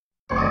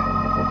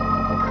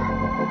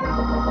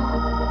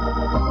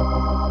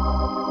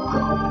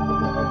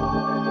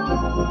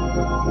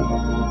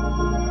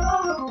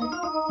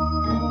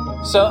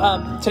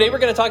Today we're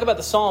going to talk about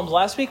the Psalms.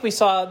 Last week we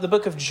saw the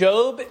book of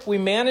Job. We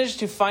managed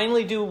to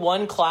finally do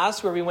one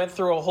class where we went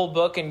through a whole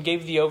book and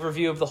gave the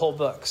overview of the whole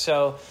book.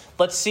 So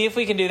let's see if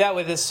we can do that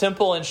with as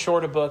simple and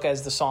short a book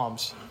as the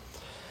Psalms.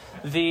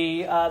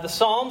 The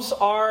Psalms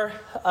are,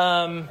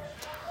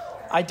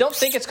 I don't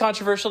think it's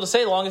controversial to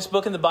say, the longest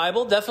book in the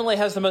Bible. Definitely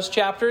has the most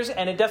chapters,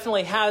 and it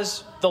definitely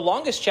has the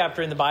longest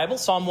chapter in the Bible,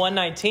 Psalm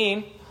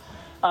 119.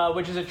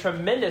 Which is a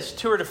tremendous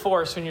tour de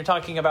force when you're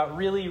talking about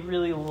really,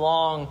 really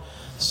long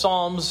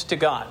Psalms to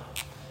God.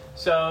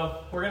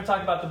 So we're going to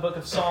talk about the book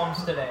of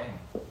Psalms today.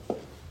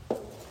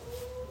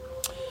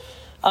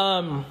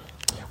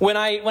 When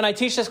I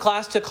teach this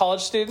class to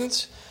college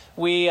students,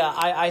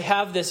 I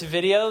have this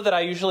video that I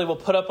usually will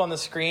put up on the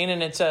screen,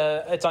 and it's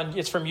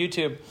from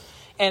YouTube,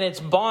 and it's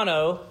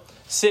Bono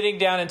sitting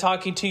down and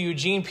talking to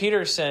Eugene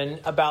Peterson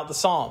about the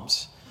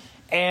Psalms.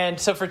 And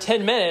so for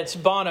 10 minutes,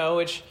 Bono,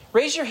 which,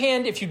 raise your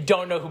hand if you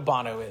don't know who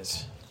Bono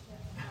is.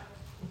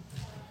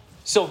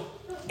 So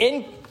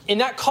in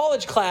that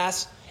college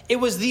class, it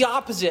was the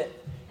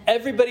opposite.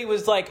 Everybody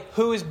was like,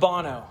 who is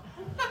Bono?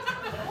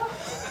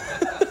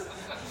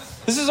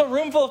 This is a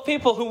room full of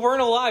people who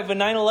weren't alive when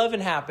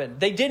 9/11 happened.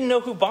 They didn't know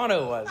who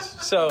Bono was.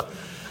 So,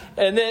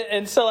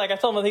 so I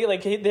told them,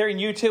 they're in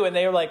U2, and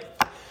they were like,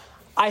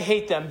 I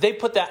hate them. They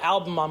put that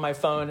album on my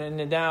phone,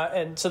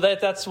 and so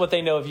that's what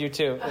they know of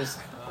U2.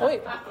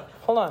 Wait,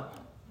 hold on.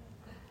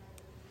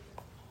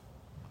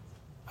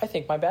 I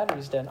think my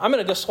battery's dead. I'm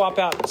going to go swap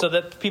out so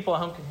that people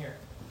at home can hear.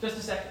 Just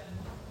a second.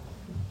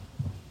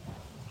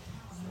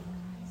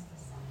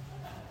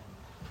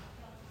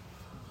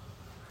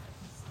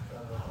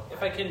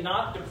 If I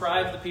cannot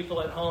deprive the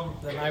people at home,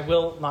 then I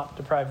will not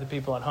deprive the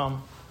people at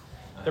home.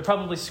 They're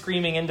probably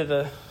screaming into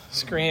the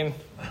screen.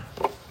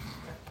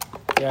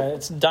 Yeah,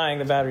 it's dying.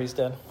 The battery's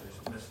dead.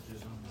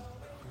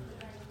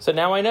 So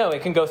now I know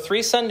it can go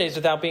 3 Sundays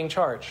without being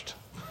charged.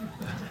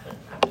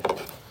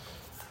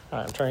 All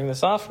right, I'm turning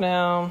this off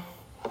now.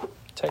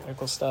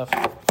 Technical stuff.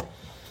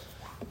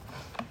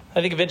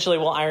 I think eventually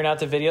we'll iron out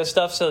the video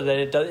stuff so that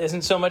it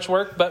isn't so much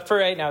work. But for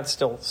right now, it's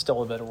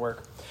still a bit of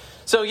work.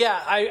 So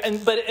yeah,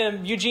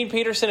 Eugene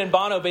Peterson and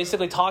Bono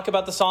basically talk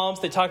about the Psalms.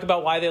 They talk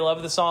about why they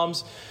love the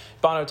Psalms.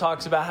 Bono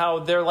talks about how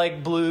they're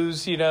like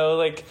blues,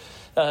 the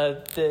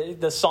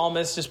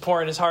psalmist is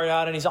pouring his heart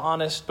out and he's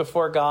honest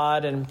before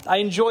God. And I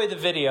enjoy the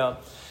video.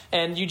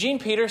 And Eugene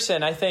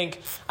Peterson, I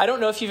don't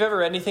know if you've ever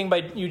read anything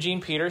by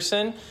Eugene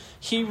Peterson.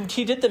 He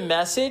did The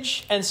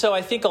Message. And so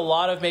I think a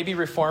lot of maybe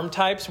Reform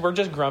types, we're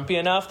just grumpy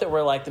enough that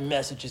we're like, The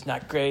Message is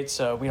not great,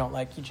 so we don't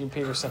like Eugene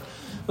Peterson.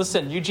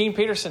 Listen, Eugene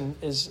Peterson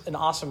is an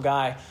awesome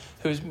guy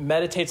who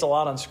meditates a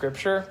lot on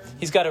Scripture.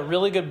 He's got a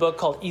really good book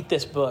called Eat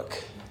This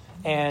Book.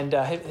 And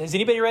has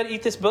anybody read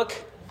Eat This Book?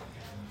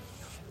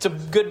 It's a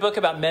good book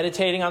about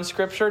meditating on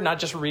Scripture, not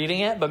just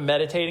reading it, but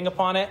meditating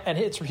upon it. And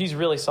he's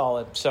really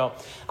solid. So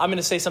I'm going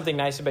to say something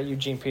nice about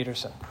Eugene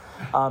Peterson.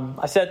 I don't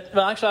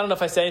know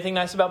if I said anything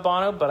nice about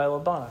Bono, but I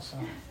love Bono. So.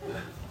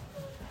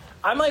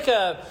 I'm like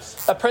a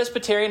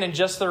Presbyterian in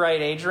just the right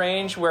age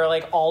range where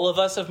like all of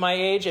us of my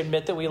age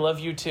admit that we love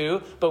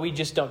U2, but we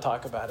just don't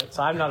talk about it.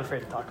 So I'm not afraid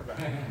to talk about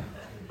it.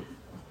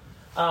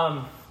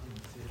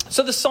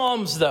 So the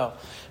Psalms, though.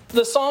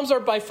 The Psalms are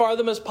by far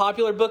the most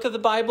popular book of the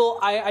Bible.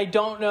 I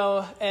don't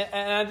know,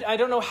 and I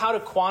don't know how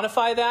to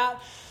quantify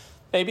that.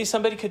 Maybe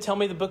somebody could tell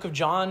me the book of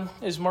John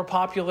is more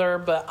popular,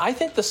 but I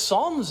think the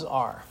Psalms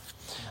are.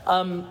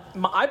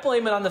 I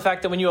blame it on the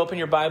fact that when you open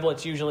your Bible,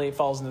 it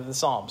falls into the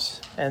Psalms.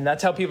 And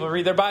that's how people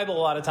read their Bible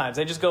a lot of times.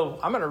 They just go,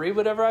 I'm going to read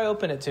whatever I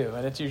open it to.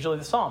 And it's usually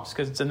the Psalms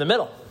because it's in the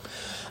middle.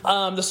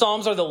 The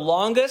Psalms are the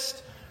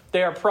longest.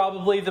 They are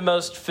probably the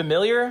most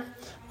familiar.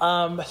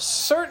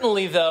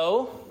 Certainly,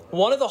 though,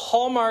 one of the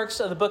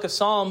hallmarks of the book of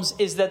Psalms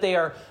is that they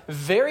are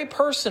very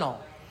personal.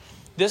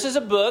 This is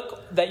a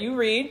book that you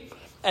read,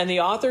 and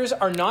the authors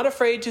are not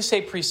afraid to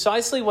say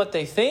precisely what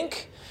they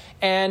think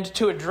and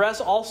to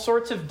address all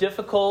sorts of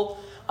difficult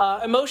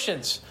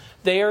emotions.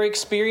 They are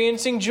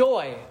experiencing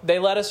joy. They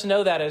let us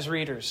know that as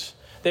readers.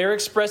 They are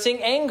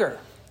expressing anger.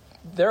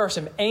 There are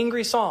some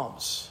angry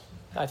Psalms.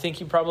 I think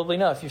you probably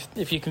know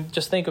if you can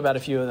just think about a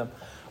few of them.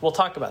 We'll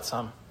talk about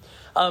some.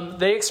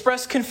 They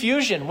express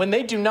confusion. When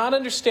they do not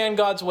understand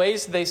God's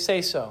ways, they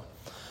say so.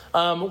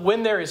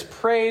 When there is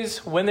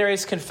praise, when there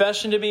is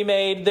confession to be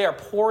made, they are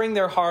pouring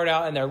their heart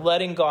out and they're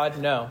letting God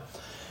know.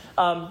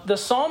 The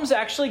Psalms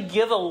actually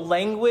give a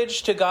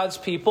language to God's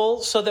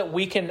people so that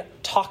we can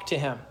talk to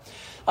Him.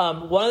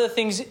 One of the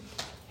things,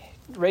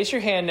 raise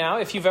your hand now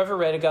if you've ever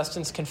read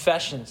Augustine's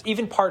Confessions,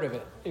 even part of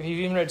it, if you've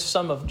even read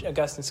some of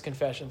Augustine's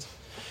Confessions.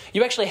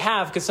 You actually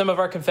have, because some of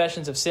our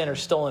confessions of sin are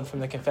stolen from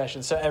the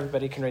confession, so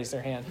everybody can raise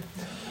their hand.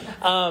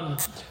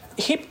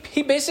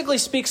 He basically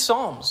speaks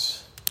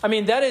Psalms. I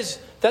mean,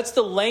 that's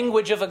the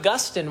language of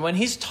Augustine. When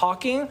he's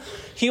talking,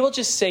 he will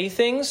just say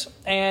things,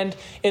 and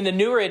in the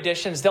newer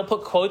editions, they'll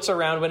put quotes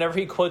around whenever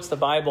he quotes the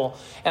Bible.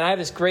 And I have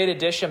this great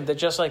edition that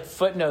just like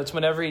footnotes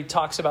whenever he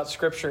talks about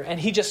Scripture, and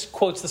he just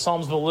quotes the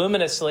Psalms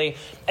voluminously,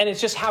 and it's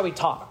just how he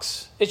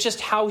talks. It's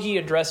just how he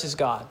addresses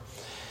God.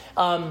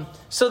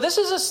 So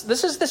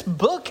this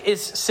book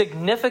is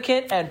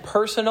significant and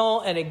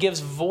personal, and it gives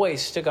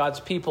voice to God's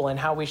people and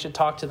how we should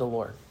talk to the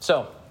Lord.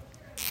 So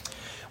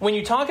when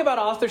you talk about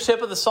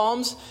authorship of the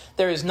Psalms,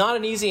 there is not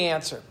an easy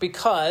answer,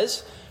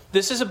 because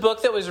this is a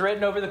book that was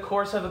written over the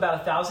course of about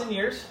 1,000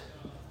 years.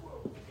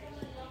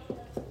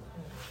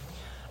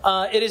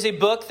 It is a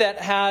book that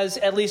has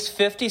at least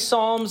 50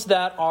 Psalms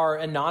that are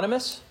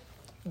anonymous.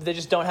 They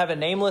just don't have a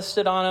name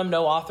listed on them,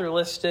 no author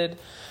listed.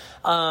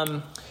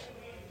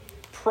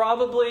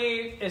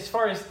 Probably, as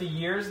far as the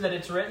years that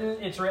it's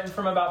written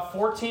from about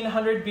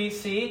 1400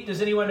 BC.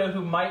 Does anyone know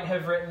who might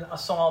have written a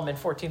psalm in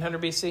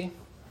 1400 BC?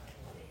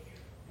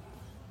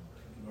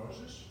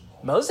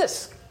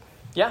 Moses.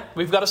 Yeah,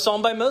 we've got a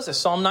psalm by Moses.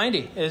 Psalm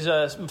 90 is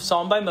a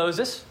psalm by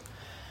Moses.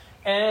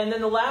 And then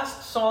the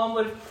last psalm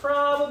would have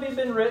probably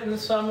been written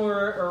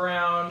somewhere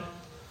around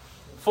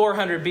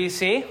 400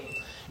 BC.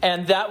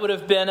 And that would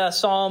have been a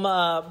psalm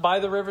by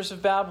the rivers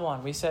of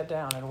Babylon. We sat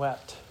down and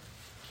wept.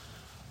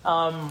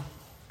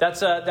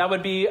 That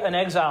would be an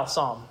exile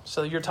psalm.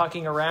 So you're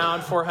talking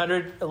around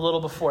 400, a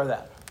little before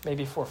that,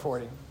 maybe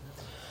 440.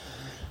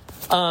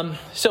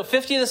 So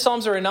 50 of the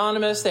Psalms are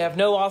anonymous. They have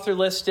no author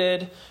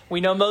listed.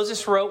 We know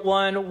Moses wrote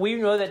one. We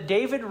know that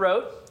David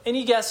wrote.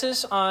 Any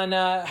guesses on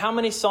how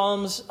many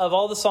Psalms, of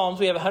all the Psalms,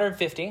 we have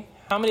 150.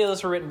 How many of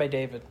those were written by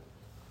David?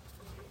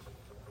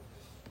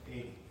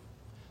 80.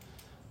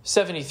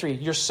 73.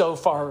 You're so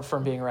far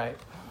from being right.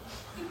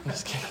 I'm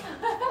just kidding.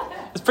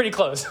 It's pretty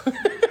close.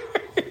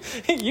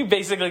 You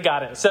basically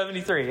got it.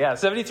 73. Yeah,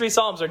 73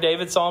 Psalms are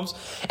David's Psalms.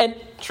 And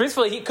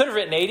truthfully, he could have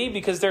written 80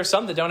 because there are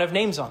some that don't have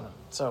names on them.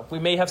 So we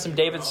may have some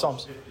David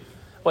Psalms. 50.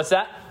 What's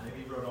that?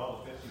 Maybe he wrote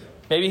all the 50.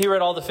 Maybe he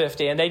wrote all the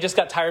 50, and they just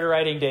got tired of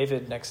writing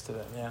David next to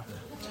them. Yeah.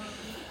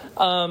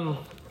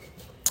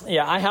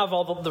 I have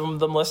all of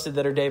them listed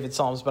that are David's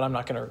Psalms, but I'm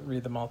not going to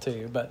read them all to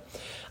you. But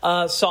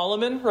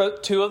Solomon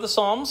wrote 2 of the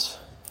Psalms.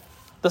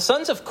 The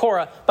sons of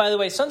Korah, by the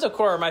way, sons of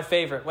Korah are my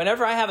favorite.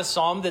 Whenever I have a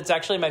psalm that's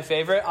actually my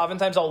favorite,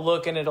 oftentimes I'll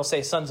look and it'll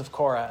say sons of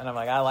Korah. And I'm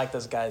like, I like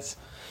those guys.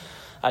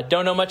 I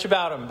don't know much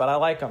about them, but I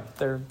like them.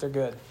 They're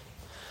good.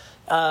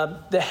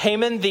 The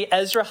Haman the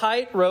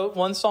Ezrahite wrote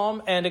one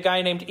psalm, and a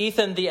guy named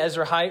Ethan the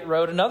Ezrahite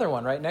wrote another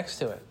one right next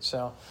to it.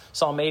 So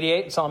Psalm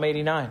 88 and Psalm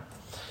 89.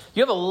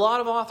 You have a lot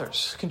of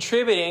authors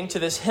contributing to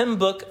this hymn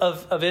book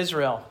of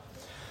Israel.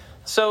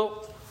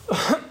 So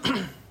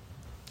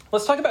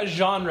let's talk about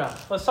genre.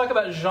 Let's talk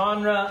about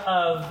genre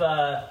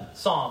of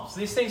psalms.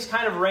 These things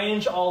kind of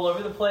range all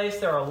over the place.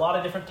 There are a lot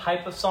of different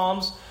types of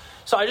psalms.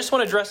 So I just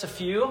want to address a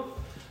few.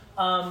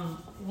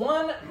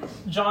 One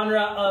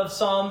genre of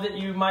psalm that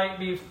you might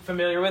be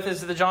familiar with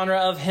is the genre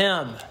of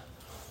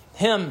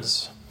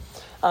hymns.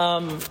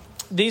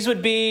 These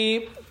would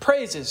be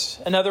praises,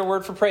 another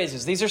word for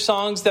praises. These are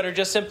songs that are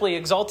just simply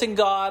exalting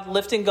God,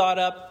 lifting God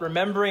up,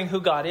 remembering who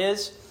God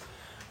is.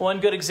 One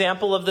good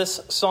example of this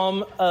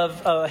psalm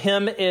of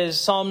hymn is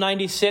Psalm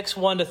 96,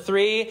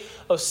 1-3.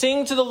 Oh,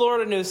 sing to the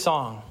Lord a new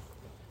song.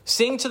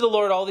 Sing to the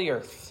Lord all the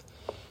earth.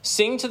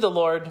 Sing to the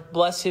Lord,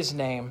 bless his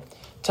name.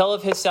 Tell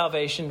of his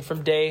salvation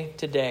from day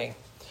to day.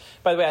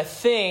 By the way, I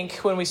think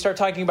when we start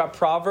talking about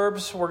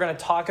Proverbs, we're going to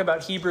talk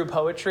about Hebrew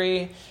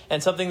poetry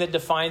and something that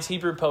defines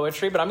Hebrew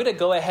poetry. But I'm going to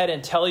go ahead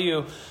and tell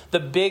you the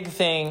big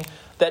thing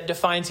that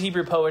defines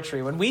Hebrew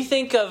poetry. When we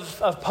think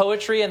of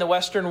poetry in the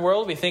Western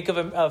world, we think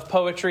of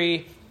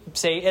poetry,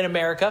 say, in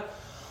America.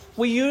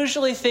 We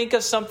usually think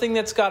of something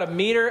that's got a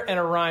meter and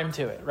a rhyme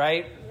to it,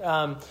 right?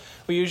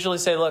 We usually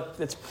say, look,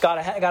 it's got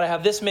to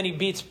have this many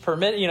beats per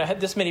minute,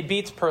 this many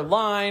beats per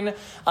line.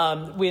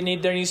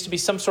 There needs to be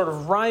some sort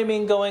of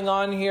rhyming going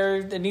on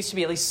here. There needs to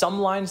be at least some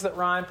lines that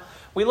rhyme.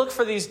 We look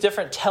for these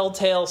different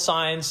telltale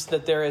signs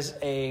that there's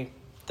a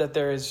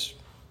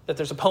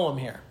poem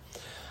here.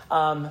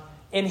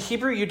 In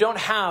Hebrew, you don't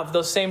have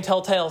those same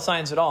telltale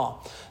signs at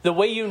all. The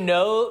way you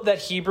know that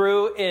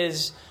Hebrew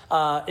is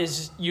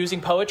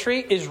using poetry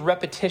is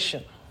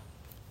repetition.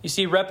 You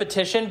see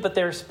repetition, but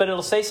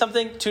it'll say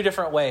something 2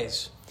 different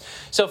ways.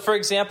 So, for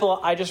example,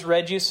 I just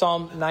read you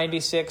Psalm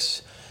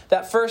 96.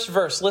 That first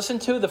verse, listen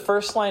to the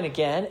first line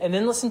again, and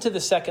then listen to the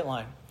second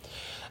line.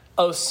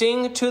 Oh,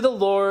 sing to the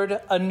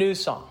Lord a new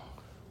song.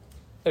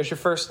 There's your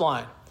first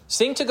line.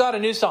 Sing to God a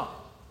new song.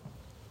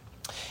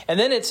 And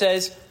then it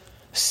says,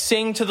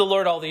 sing to the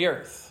Lord all the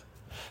earth.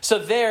 So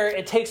there,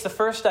 it takes the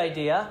first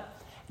idea,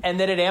 and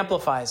then it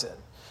amplifies it.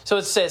 So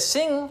it says,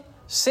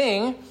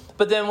 sing,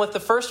 but then with the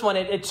first one,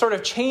 it sort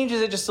of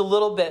changes it just a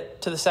little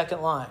bit to the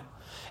second line.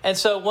 And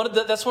so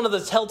that's one of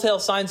the telltale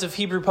signs of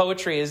Hebrew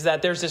poetry is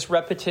that there's this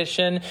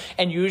repetition,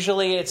 and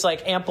usually it's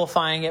like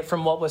amplifying it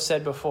from what was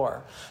said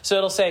before. So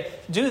it'll say,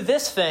 do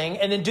this thing,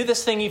 and then do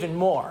this thing even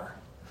more.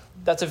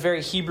 That's a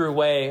very Hebrew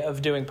way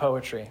of doing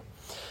poetry.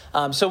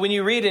 So when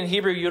you read in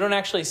Hebrew, you don't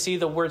actually see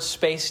the words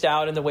spaced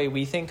out in the way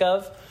we think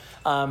of.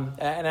 And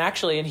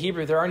actually, in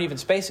Hebrew, there aren't even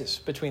spaces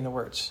between the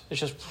words. It's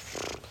just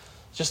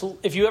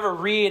if you ever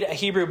read a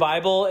Hebrew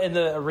Bible in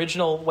the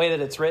original way that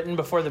it's written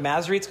before the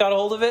Masoretes got a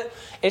hold of it,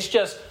 it's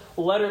just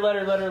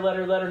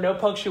letter, no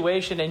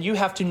punctuation, and you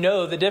have to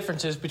know the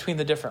differences between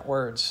the different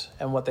words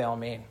and what they all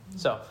mean.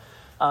 So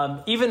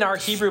even our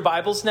Hebrew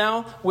Bibles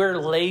now, we're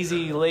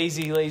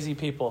lazy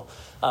people.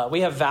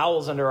 We have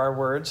vowels under our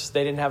words.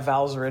 They didn't have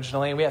vowels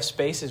originally, and we have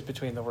spaces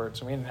between the words,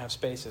 and we didn't have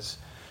spaces.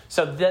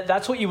 So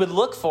that's what you would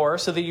look for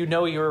so that you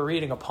know you were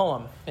reading a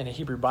poem in a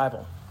Hebrew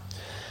Bible.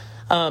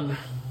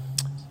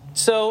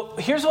 So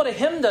here's what a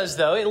hymn does,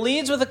 though. It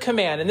leads with a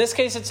command. In this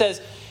case, it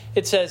says,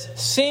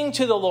 sing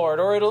to the Lord,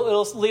 or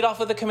it'll lead off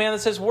with a command that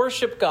says,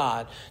 worship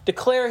God,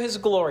 declare his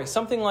glory,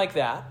 something like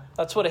that.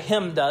 That's what a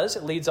hymn does.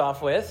 It leads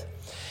off with.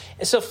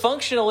 And so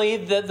functionally,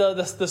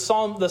 the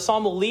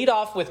psalm will lead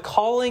off with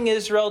calling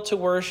Israel to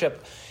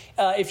worship.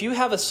 If you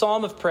have a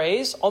psalm of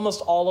praise,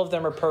 almost all of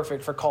them are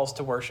perfect for calls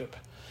to worship,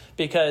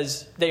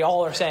 because they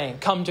all are saying,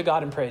 come to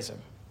God and praise him.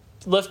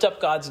 Lift up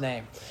God's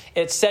name.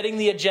 It's setting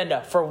the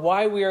agenda for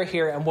why we are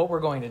here and what we're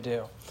going to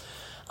do.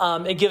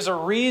 It gives a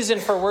reason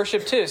for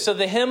worship too. So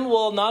the hymn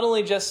will not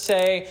only just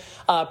say,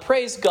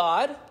 praise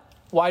God.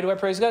 Why do I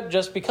praise God?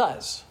 Just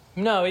because.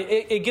 No,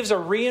 it gives a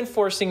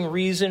reinforcing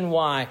reason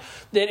why.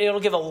 That it'll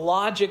give a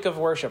logic of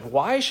worship.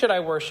 Why should I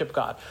worship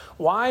God?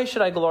 Why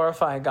should I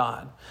glorify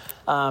God?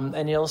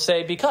 And you'll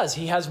say, because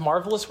he has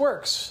marvelous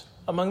works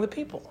among the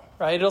people.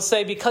 Right? It'll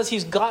say, because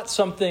he's got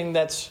something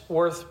that's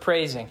worth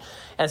praising.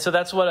 And so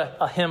that's what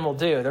a hymn will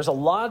do. There's a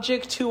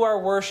logic to our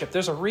worship.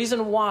 There's a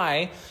reason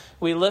why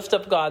we lift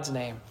up God's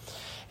name.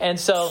 And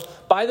so,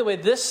 by the way,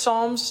 this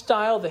psalm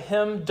style, the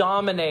hymn,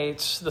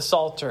 dominates the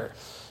Psalter.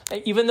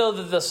 Even though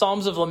the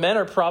Psalms of Lament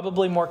are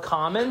probably more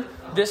common,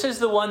 this is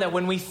the one that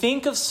when we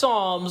think of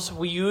Psalms,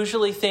 we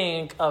usually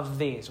think of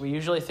these. We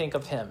usually think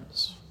of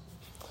hymns.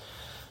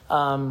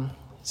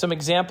 Some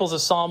examples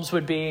of Psalms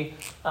would be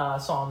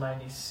Psalm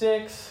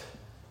 96,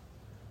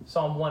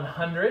 Psalm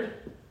 100.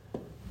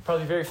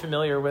 Probably very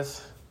familiar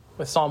with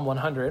Psalm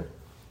 100.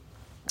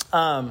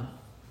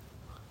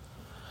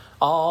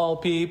 All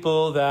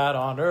people that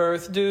on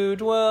earth do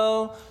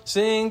dwell,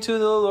 sing to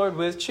the Lord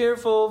with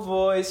cheerful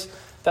voice.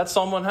 That's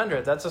Psalm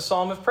 100. That's a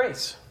psalm of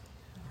praise.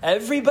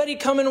 Everybody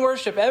come and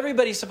worship.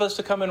 Everybody's supposed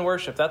to come and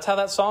worship. That's how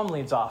that psalm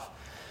leads off.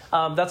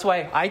 That's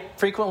why I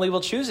frequently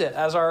will choose it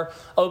as our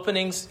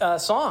opening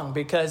song,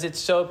 because it's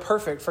so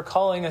perfect for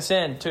calling us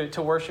in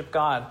to worship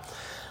God.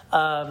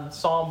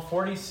 Psalm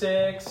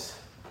 46,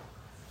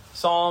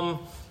 Psalm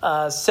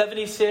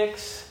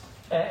 76,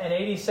 and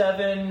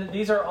 87.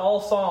 These are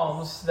all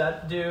psalms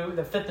that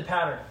fit the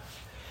pattern.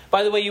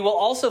 By the way, you will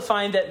also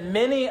find that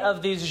many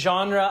of these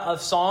genre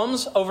of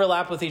psalms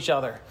overlap with each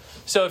other.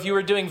 So if you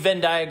were doing Venn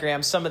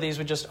diagrams, some of these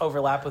would just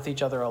overlap with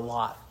each other a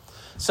lot.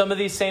 Some of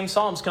these same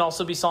psalms can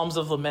also be psalms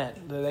of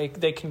lament.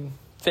 They can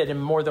fit in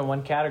more than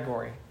one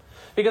category.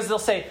 Because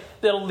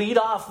they'll lead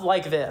off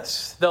like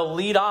this. They'll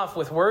lead off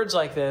with words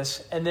like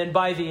this. And then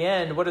by the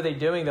end, what are they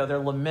doing though? They're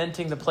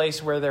lamenting the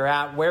place where they're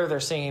at, where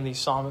they're singing these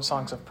songs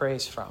of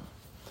praise from.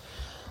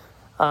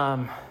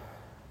 That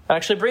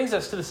actually brings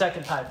us to the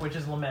second type, which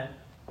is lament.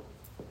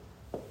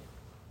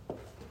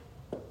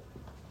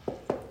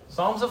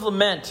 Psalms of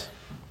lament.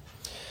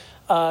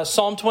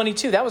 Psalm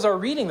 22. That was our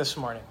reading this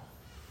morning.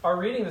 Our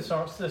reading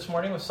this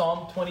morning was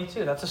Psalm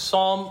 22. That's a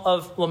psalm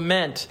of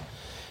lament.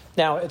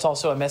 Now, it's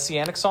also a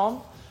messianic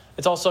psalm.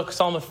 It's also a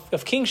psalm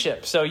of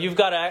kingship. So you've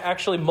got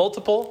actually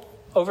multiple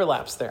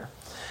overlaps there.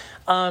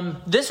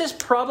 This is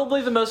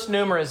probably the most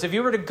numerous. If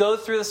you were to go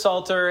through the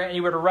Psalter and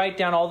you were to write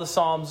down all the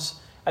psalms,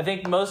 I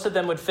think most of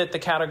them would fit the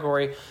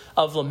category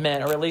of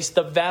lament, or at least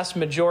the vast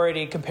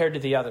majority compared to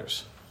the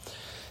others.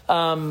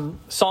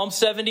 Psalm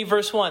 70,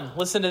 verse 1.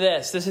 Listen to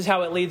this. This is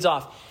how it leads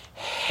off.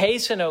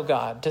 Hasten, O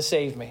God, to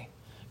save me.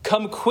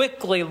 Come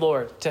quickly,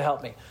 Lord, to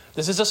help me.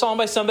 This is a psalm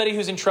by somebody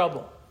who's in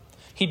trouble.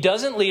 He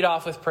doesn't lead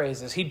off with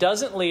praises. He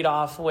doesn't lead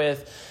off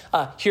with,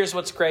 here's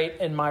what's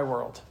great in my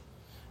world.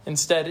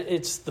 Instead,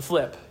 it's the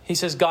flip. He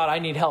says, God, I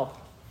need help.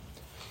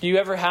 Do you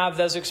ever have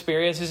those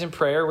experiences in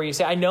prayer where you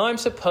say, I know I'm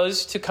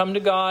supposed to come to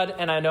God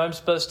and I know I'm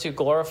supposed to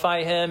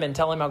glorify him and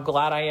tell him how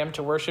glad I am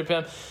to worship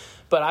him,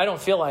 but I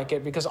don't feel like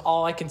it because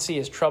all I can see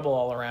is trouble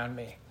all around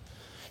me.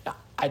 Now,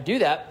 I do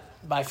that,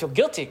 but I feel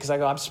guilty because I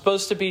go, I'm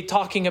supposed to be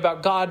talking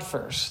about God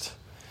first.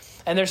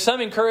 And there's some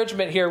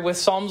encouragement here with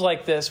psalms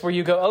like this where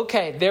you go,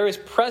 okay, there is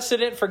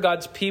precedent for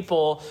God's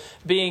people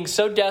being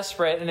so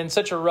desperate and in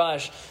such a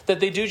rush that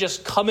they do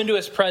just come into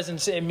his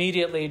presence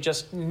immediately,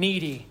 just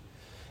needy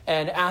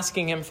and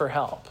asking him for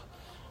help.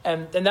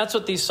 And that's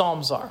what these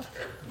psalms are.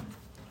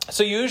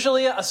 So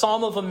usually a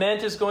psalm of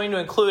lament is going to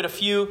include a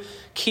few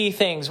key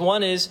things.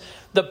 One is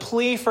the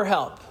plea for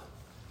help.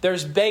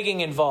 There's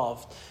begging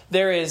involved.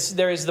 There is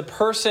the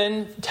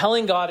person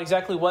telling God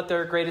exactly what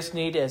their greatest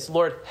need is.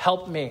 Lord,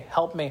 help me,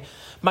 help me.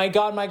 My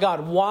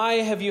God, why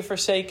have you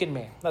forsaken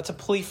me? That's a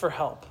plea for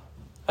help.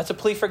 That's a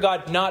plea for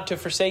God not to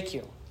forsake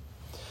you.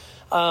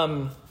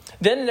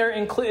 Then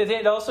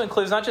it also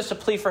includes not just a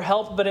plea for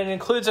help, but it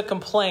includes a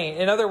complaint.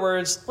 In other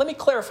words, let me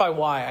clarify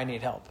why I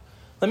need help.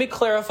 Let me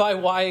clarify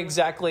why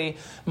exactly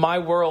my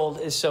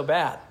world is so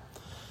bad.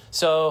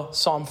 So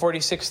Psalm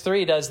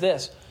 46:3 does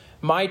this.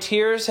 My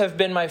tears have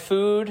been my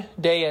food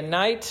day and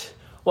night,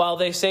 while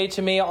they say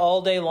to me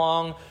all day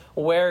long,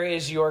 where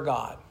is your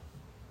God?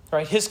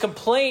 Right? His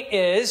complaint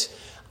is,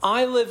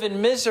 I live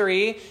in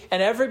misery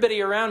and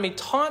everybody around me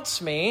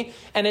taunts me.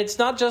 And it's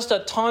not just a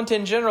taunt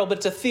in general, but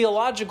it's a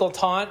theological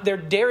taunt. They're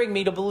daring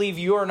me to believe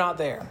you're not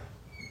there.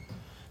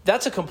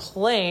 That's a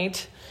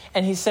complaint.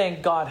 And he's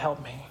saying, God,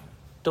 help me.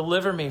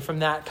 Deliver me from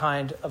that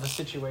kind of a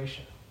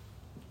situation.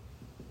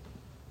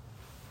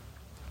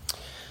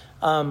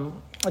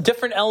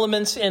 Different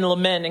elements in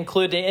lament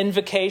include an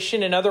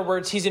invocation. In other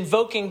words, he's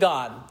invoking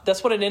God.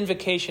 That's what an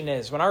invocation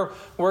is. When our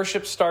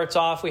worship starts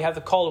off, we have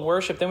the call to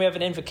worship, then we have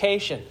an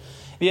invocation.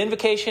 The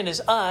invocation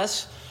is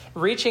us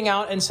reaching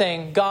out and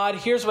saying, God,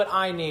 here's what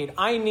I need.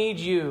 I need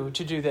you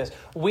to do this.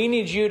 We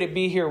need you to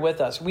be here with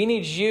us. We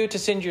need you to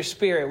send your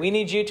Spirit. We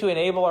need you to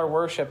enable our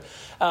worship.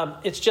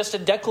 It's just a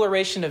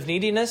declaration of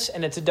neediness,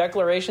 and it's a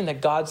declaration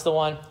that God's the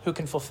one who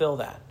can fulfill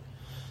that.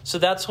 So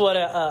that's what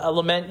a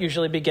lament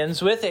usually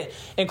begins with. It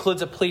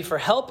includes a plea for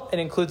help. It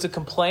includes a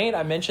complaint.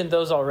 I mentioned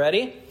those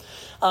already.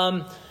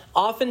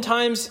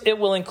 Oftentimes, it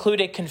will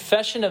include a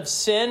confession of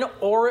sin,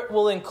 or it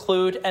will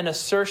include an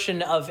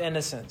assertion of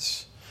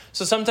innocence.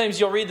 So sometimes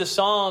you'll read the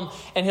psalm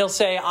and he'll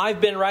say,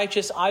 I've been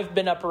righteous, I've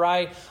been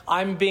upright,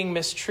 I'm being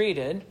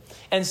mistreated.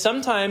 And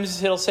sometimes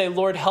he'll say,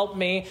 Lord, help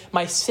me,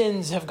 my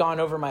sins have gone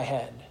over my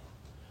head.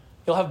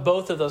 You'll have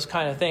both of those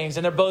kind of things,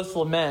 and they're both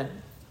lament,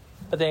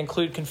 but they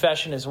include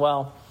confession as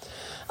well.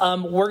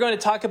 We're going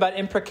to talk about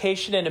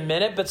imprecation in a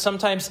minute, but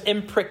sometimes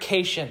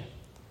imprecation.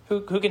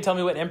 Who can tell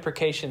me what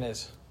imprecation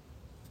is?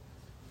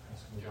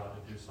 Asking God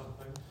to do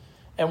something.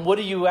 And what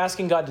are you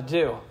asking God to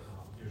do?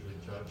 Usually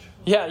judge.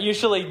 Yeah,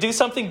 usually do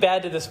something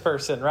bad to this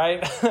person,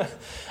 right?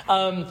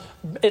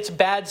 It's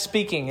bad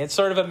speaking. It's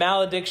sort of a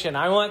malediction.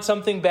 I want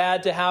something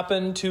bad to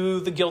happen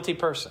to the guilty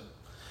person.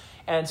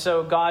 And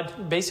so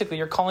God, basically,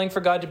 you're calling for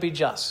God to be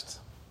just.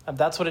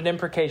 That's what an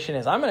imprecation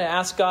is. I'm going to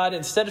ask God,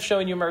 instead of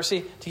showing you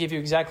mercy, to give you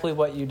exactly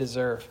what you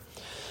deserve.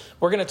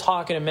 We're going to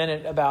talk in a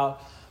minute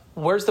about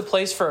where's the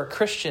place for a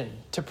Christian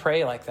to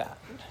pray like that?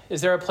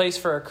 Is there a place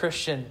for a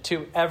Christian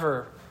to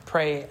ever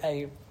pray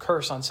a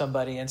curse on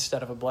somebody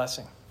instead of a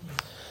blessing?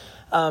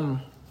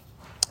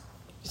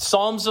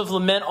 Psalms of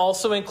lament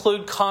also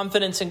include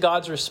confidence in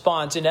God's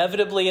response.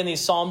 Inevitably, in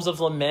these Psalms of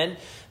lament,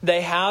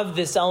 they have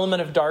this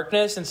element of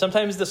darkness, and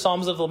sometimes the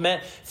Psalms of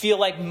lament feel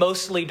like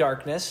mostly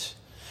darkness.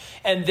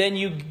 And then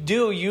you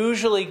do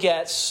usually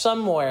get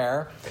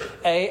somewhere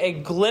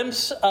a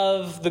glimpse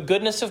of the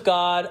goodness of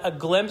God, a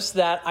glimpse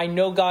that I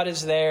know God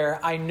is there,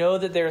 I know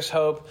that there's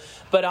hope.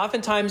 But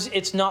oftentimes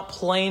it's not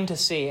plain to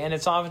see, and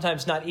it's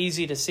oftentimes not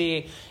easy to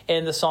see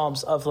in the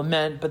Psalms of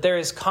lament. But there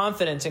is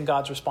confidence in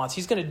God's response.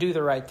 He's going to do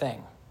the right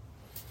thing.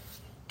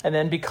 And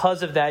then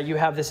because of that, you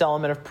have this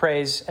element of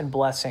praise and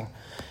blessing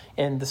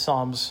in the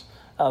Psalms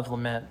of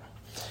lament.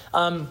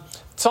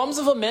 Psalms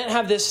of lament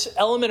have this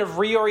element of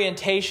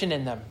reorientation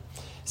in them.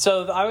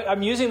 So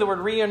I'm using the word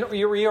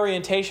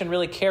reorientation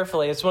really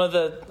carefully. It's one of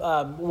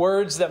the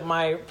words that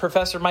my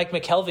professor Mike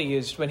McKelvey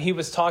used when he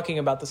was talking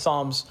about the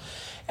Psalms.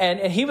 And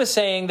he was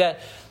saying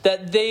that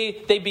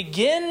they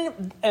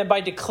begin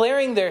by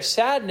declaring their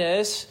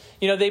sadness.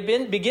 You know, they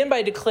begin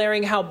by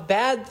declaring how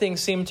bad things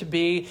seem to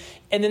be.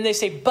 And then they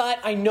say, but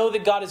I know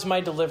that God is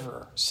my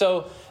deliverer.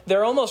 So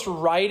they're almost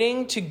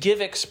writing to give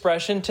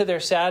expression to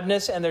their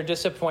sadness and their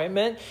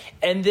disappointment.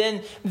 And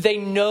then they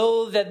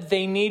know that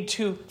they need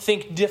to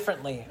think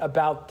differently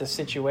about the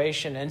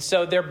situation. And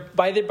so they're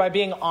by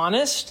being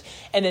honest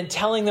and then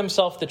telling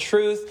themselves the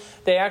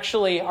truth, they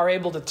actually are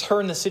able to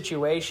turn the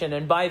situation.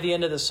 And by the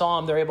end of the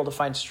psalm, they're able to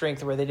find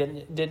strength where they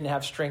didn't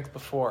have strength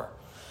before.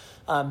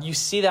 You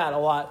see that a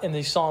lot in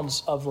these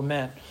Psalms of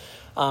lament.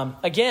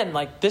 Again,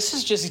 like this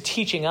is just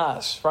teaching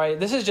us, right?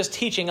 This is just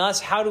teaching us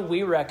how do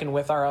we reckon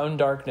with our own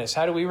darkness?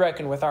 How do we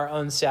reckon with our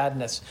own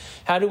sadness?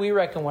 How do we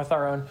reckon with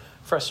our own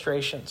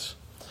frustrations?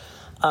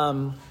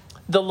 The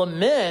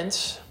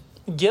laments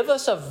give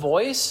us a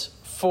voice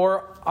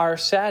for our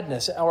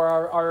sadness or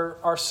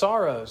our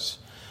sorrows.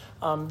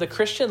 The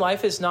Christian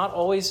life is not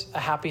always a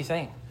happy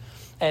thing.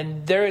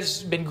 And there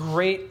has been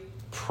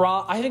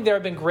I think there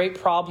have been great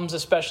problems,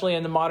 especially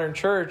in the modern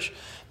church,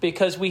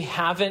 because we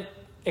haven't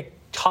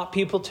taught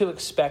people to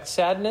expect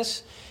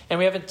sadness, and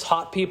we haven't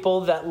taught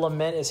people that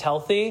lament is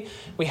healthy.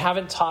 We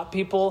haven't taught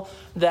people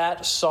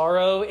that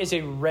sorrow is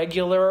a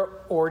regular,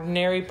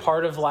 ordinary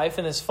part of life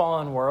in this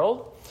fallen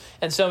world.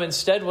 And so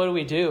instead, what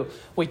do?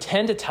 We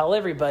tend to tell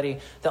everybody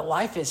that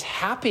life is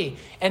happy,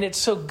 and it's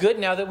so good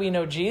now that we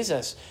know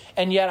Jesus.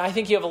 And yet I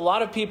think you have a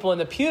lot of people in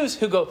the pews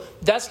who go,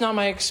 that's not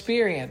my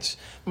experience.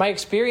 My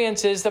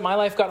experience is that my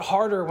life got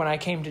harder when I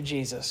came to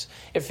Jesus.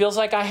 It feels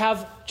like I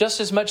have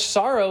just as much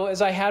sorrow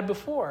as I had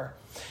before.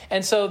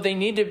 And so they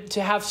need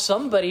to have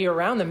somebody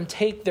around them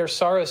take their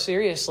sorrow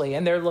seriously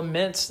and their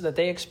laments that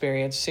they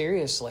experience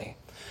seriously.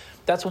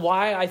 That's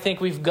why I think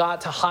we've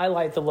got to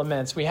highlight the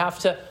laments.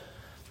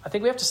 I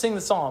think we have to sing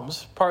the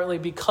Psalms, partly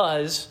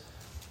because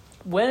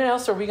when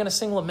else are we going to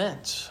sing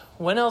laments?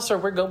 When else are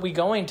we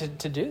going to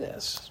do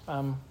this?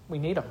 We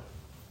need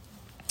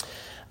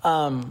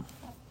them.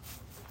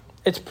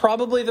 It's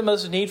probably the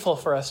most needful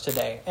for us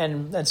today,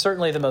 and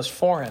certainly the most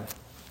foreign.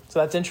 So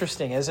that's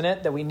interesting, isn't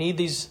it? That we need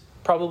these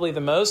probably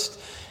the most,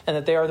 and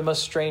that they are the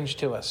most strange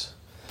to us.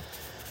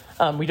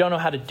 We don't know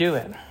how to do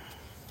it.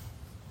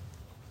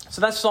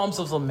 So that's Psalms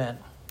of Lament.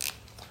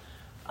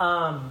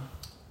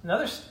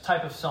 Another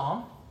type of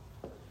psalm,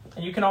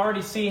 and you can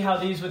already see how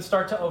these would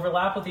start to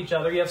overlap with each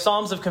other. You have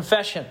Psalms of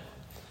Confession.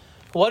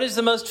 What is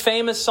the most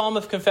famous Psalm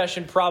of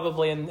Confession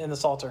probably in the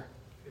Psalter?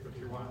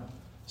 51.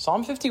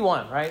 Psalm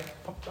 51, right?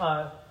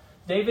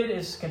 David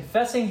is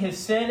confessing his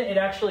sin. It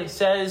actually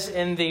says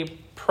in the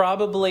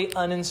probably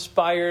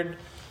uninspired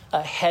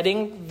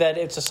heading that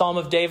it's a Psalm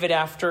of David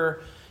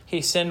after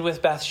he sinned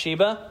with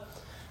Bathsheba.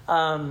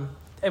 And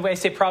I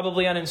say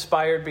probably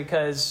uninspired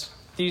because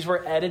these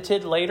were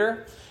edited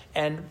later,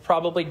 and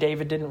probably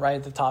David didn't write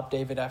at the top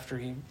David after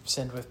he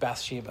sinned with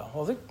Bathsheba.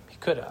 Well, he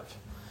could have.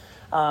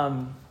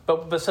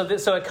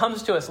 So it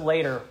comes to us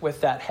later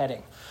with that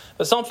heading.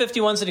 But Psalm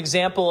 51 is an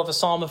example of a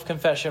psalm of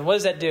confession. What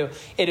does that do?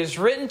 It is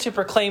written to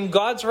proclaim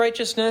God's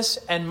righteousness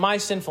and my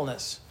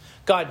sinfulness.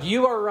 God,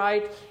 you are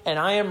right and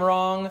I am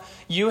wrong.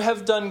 You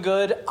have done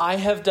good. I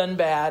have done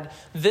bad.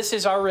 This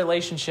is our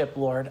relationship,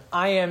 Lord.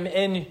 I am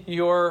in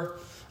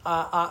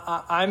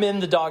I'm in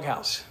the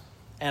doghouse.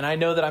 And I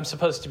know that I'm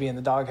supposed to be in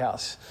the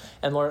doghouse.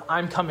 And Lord,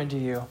 I'm coming to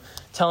you,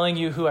 telling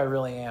you who I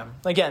really am.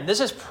 Again, this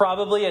is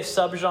probably a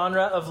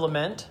subgenre of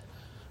lament.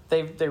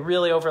 They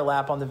really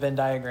overlap on the Venn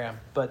diagram,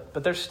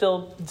 but they're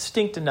still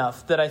distinct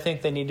enough that I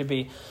think they need to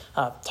be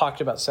talked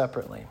about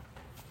separately.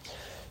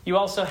 You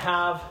also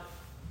have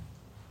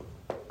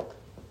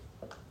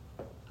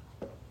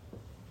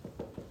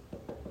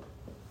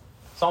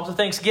Psalms of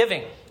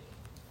Thanksgiving.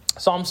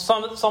 Psalm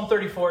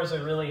 34 is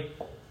a really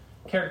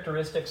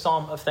characteristic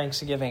psalm of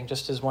thanksgiving,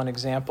 just as one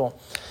example.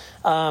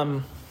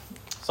 Psalm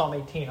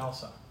 18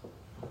 also.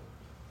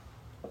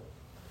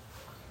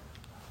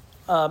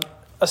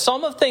 A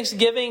psalm of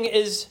thanksgiving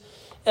is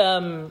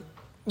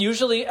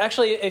usually,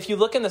 actually, if you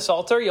look in the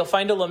Psalter, you'll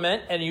find a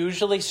lament, and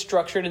usually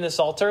structured in the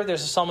Psalter,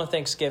 there's a psalm of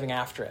thanksgiving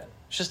after it.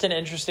 It's just an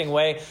interesting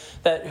way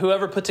that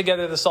whoever put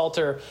together the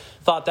Psalter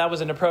thought that was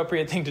an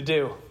appropriate thing to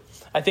do.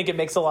 I think it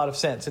makes a lot of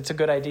sense. It's a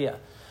good idea.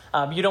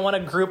 You don't want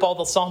to group all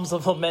the Psalms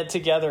of Lament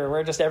together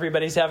where just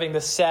everybody's having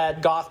this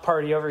sad goth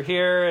party over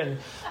here. And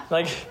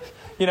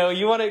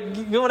you want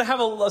to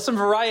have some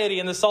variety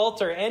in the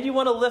Psalter, and you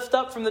want to lift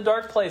up from the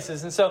dark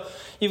places. And so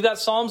you've got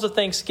Psalms of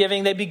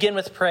Thanksgiving. They begin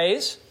with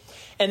praise.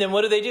 And then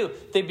what do?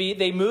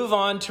 They move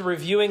on to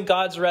reviewing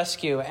God's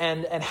rescue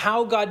and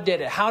how God did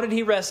it. How did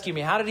he rescue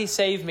me? How did he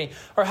save me?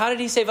 Or how did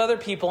he save other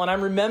people? And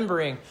I'm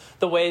remembering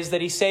the ways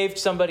that he saved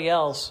somebody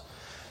else.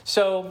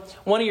 So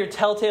one of your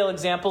telltale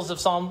examples of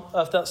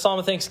the Psalm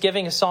of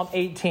Thanksgiving is Psalm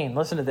 18.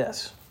 Listen to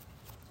this.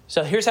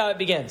 So here's how it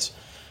begins.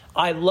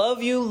 I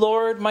love you,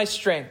 Lord, my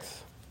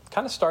strength.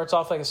 Kind of starts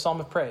off like a psalm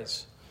of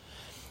praise.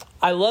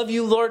 I love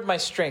you, Lord, my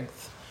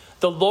strength.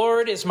 The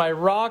Lord is my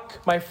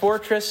rock, my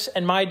fortress,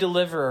 and my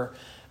deliverer.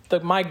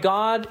 My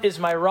God is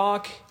my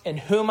rock in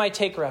whom I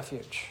take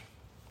refuge.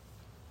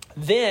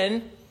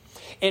 Then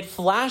it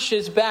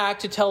flashes back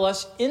to tell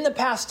us in the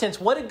past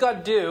tense, what did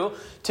God do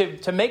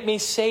to make me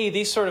say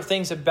these sort of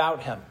things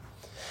about him?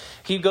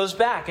 He goes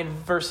back in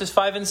verses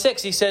 5 and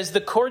 6. He says,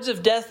 the cords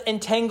of death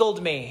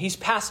entangled me. He's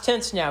past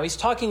tense now. He's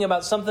talking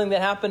about something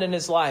that happened in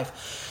his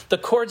life. The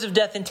cords of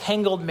death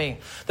entangled me.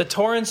 The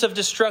torrents of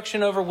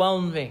destruction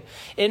overwhelmed me.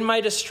 In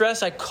my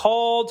distress, I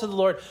called to the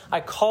Lord. I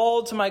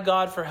called to my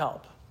God for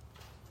help.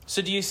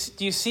 So do you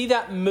see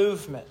that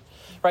movement?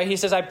 Right? He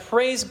says, I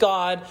praise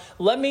God.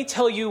 Let me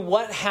tell you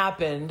what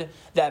happened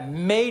that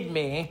made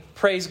me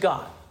praise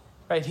God.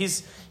 Right?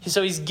 He's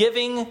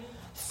giving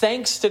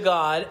thanks to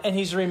God, and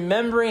he's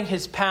remembering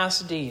his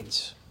past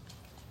deeds.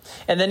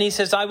 And then he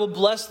says, I will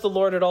bless the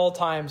Lord at all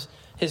times.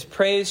 His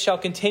praise shall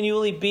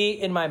continually be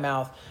in my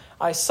mouth.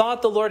 I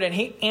sought the Lord, and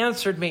he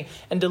answered me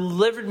and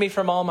delivered me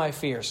from all my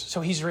fears.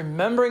 So he's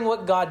remembering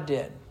what God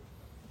did.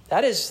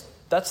 That's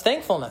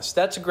thankfulness.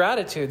 That's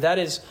gratitude.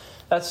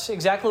 That's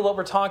exactly what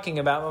we're talking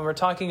about when we're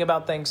talking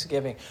about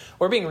Thanksgiving.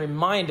 We're being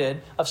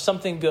reminded of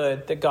something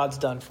good that God's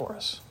done for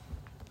us.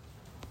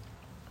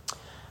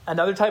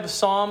 Another type of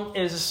psalm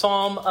is a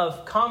psalm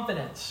of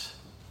confidence.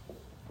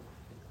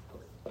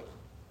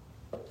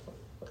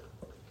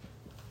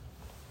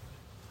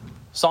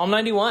 Psalm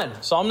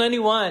 91. Psalm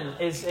 91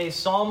 is a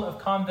psalm of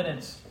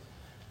confidence.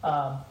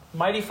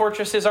 Mighty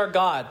fortress is our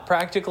God.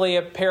 Practically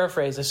a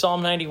paraphrase of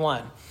Psalm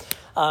 91.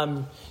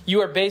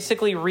 You are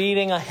basically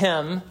reading a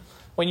hymn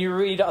when you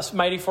read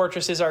Mighty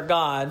Fortress is Our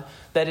God,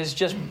 that is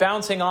just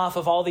bouncing off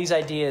of all these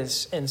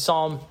ideas in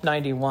Psalm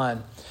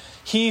 91.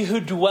 He who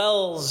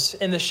dwells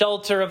in the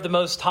shelter of the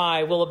Most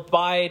High will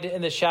abide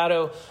in the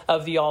shadow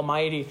of the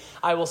Almighty.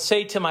 I will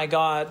say to my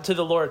God, to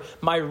the Lord,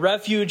 my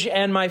refuge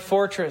and my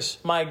fortress,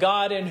 my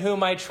God in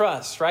whom I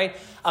trust, right?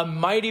 A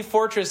mighty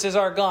fortress is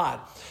our God.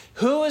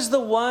 Who is the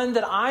one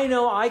that I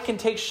know I can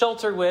take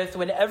shelter with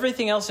when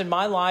everything else in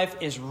my life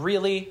is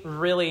really,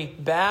 really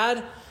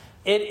bad?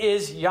 It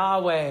is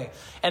Yahweh.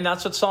 And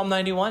that's what Psalm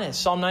 91 is.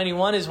 Psalm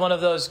 91 is one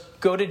of those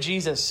go to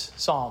Jesus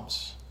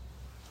psalms.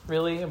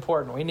 Really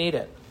important. We need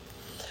it.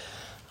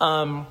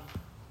 You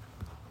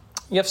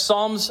have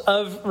Psalms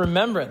of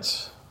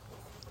remembrance.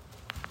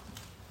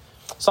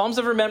 Psalms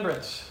of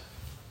remembrance.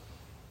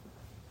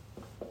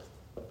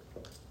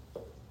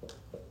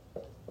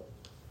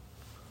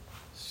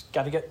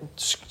 Got to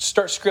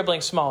start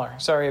scribbling smaller.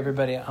 Sorry,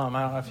 everybody at home.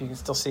 I don't know if you can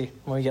still see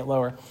when we get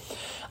lower.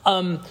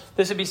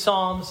 This would be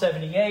Psalm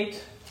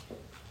 78,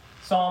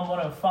 Psalm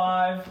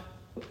 105.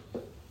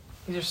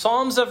 These are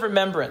Psalms of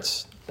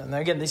remembrance. And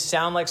again, these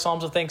sound like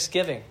Psalms of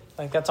thanksgiving.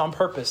 Like that's on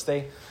purpose.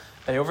 They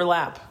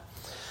overlap.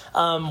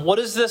 What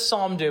does this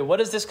psalm do? What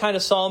does this kind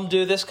of psalm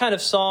do? This kind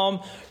of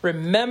psalm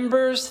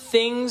remembers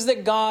things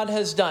that God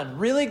has done.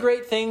 Really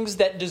great things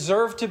that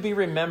deserve to be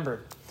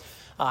remembered.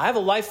 I have a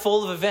life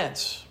full of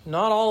events.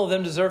 Not all of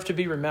them deserve to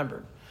be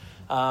remembered.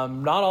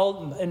 None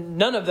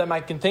of them I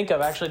can think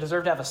of actually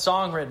deserve to have a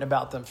song written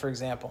about them, for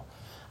example.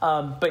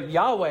 But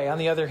Yahweh, on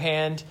the other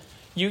hand,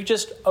 you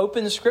just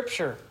open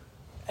Scripture,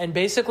 and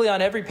basically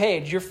on every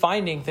page, you're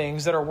finding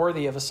things that are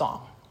worthy of a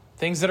song,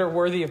 things that are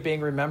worthy of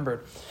being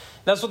remembered.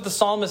 That's what the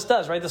psalmist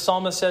does, right? The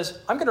psalmist says,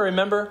 I'm going to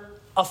remember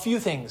a few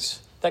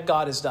things that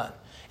God has done.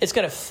 It's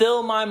going to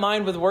fill my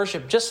mind with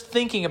worship, just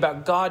thinking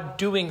about God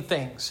doing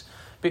things,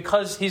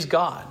 because he's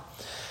God.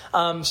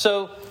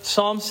 So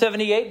Psalm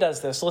 78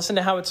 does this. Listen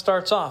to how it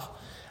starts off.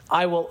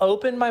 I will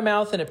open my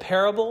mouth in a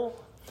parable.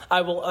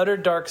 I will utter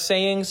dark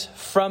sayings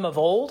from of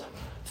old,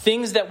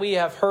 things that we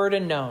have heard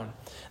and known,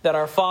 that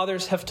our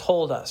fathers have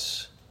told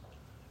us.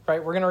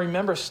 Right? We're going to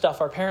remember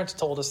stuff our parents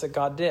told us that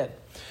God did.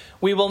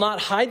 We will not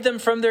hide them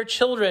from their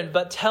children,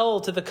 but tell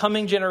to the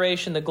coming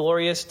generation the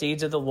glorious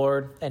deeds of the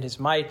Lord and his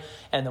might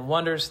and the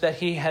wonders that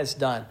he has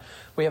done.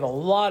 We have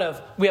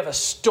a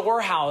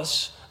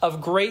storehouse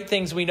of great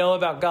things we know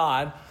about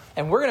God,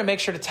 and we're going to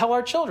make sure to tell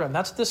our children.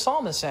 That's what the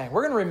psalm is saying.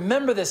 We're going to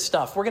remember this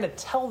stuff. We're going to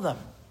tell them.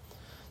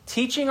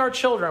 Teaching our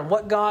children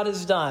what God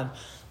has done.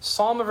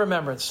 Psalm of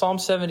remembrance, Psalm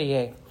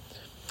 78.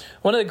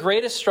 One of the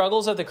greatest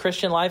struggles of the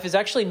Christian life is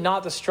actually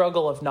not the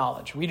struggle of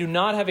knowledge. We do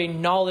not have a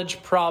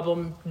knowledge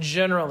problem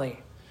generally.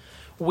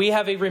 We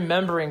have a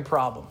remembering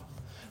problem.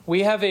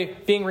 We have a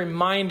being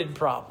reminded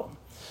problem.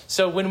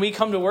 So when we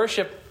come to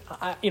worship,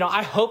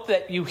 I hope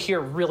that you hear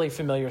really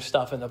familiar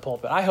stuff in the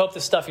pulpit. I hope the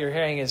stuff you're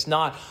hearing is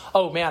not,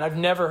 oh man, I've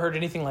never heard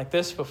anything like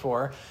this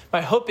before.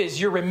 My hope is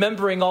you're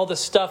remembering all the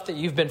stuff that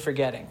you've been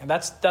forgetting. And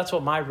that's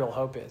what my real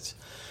hope is.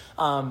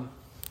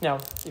 Now,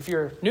 if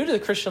you're new to the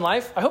Christian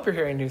life, I hope you're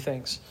hearing new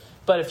things.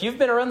 But if you've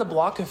been around the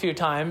block a few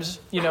times,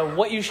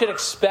 what you should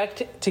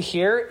expect to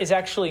hear is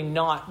actually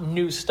not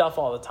new stuff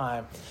all the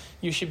time.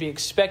 You should be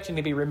expecting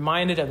to be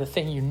reminded of the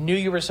thing you knew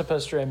you were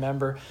supposed to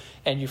remember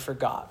and you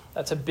forgot.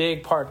 That's a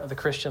big part of the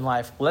Christian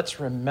life. Let's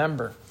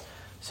remember.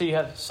 So you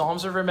have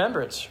Psalms of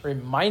remembrance,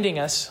 reminding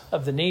us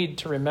of the need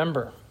to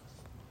remember.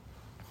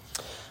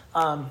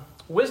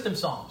 Wisdom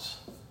Psalms.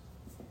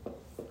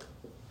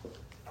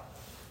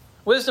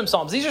 Wisdom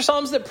Psalms. These are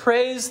Psalms that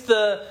praise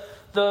the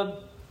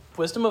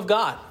wisdom of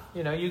God.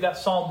 You got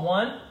Psalm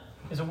 1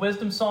 is a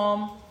wisdom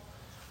psalm.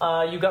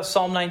 You got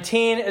Psalm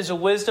 19 is a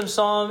wisdom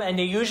psalm, and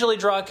they usually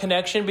draw a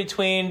connection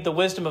between the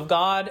wisdom of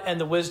God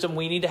and the wisdom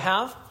we need to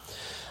have.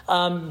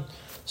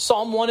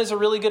 Psalm 1 is a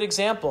really good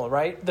example,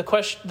 right?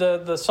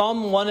 The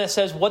Psalm 1 that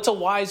says, what's a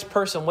wise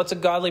person? What's a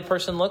godly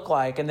person look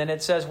like? And then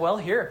it says, well,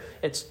 here,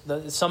 it's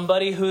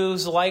somebody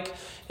who's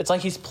it's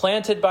like he's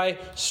planted by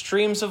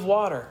streams of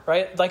water,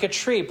 right? Like a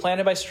tree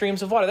planted by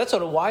streams of water. That's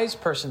what a wise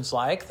person's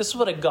like. This is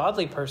what a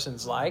godly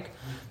person's like.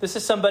 This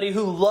is somebody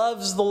who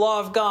loves the law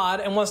of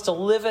God and wants to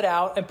live it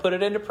out and put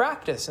it into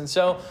practice. And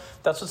so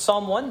that's what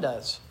Psalm 1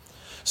 does.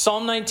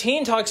 Psalm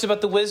 19 talks about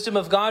the wisdom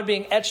of God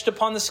being etched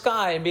upon the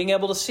sky and being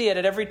able to see it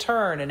at every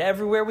turn. And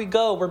everywhere we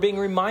go, we're being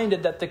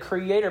reminded that the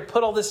Creator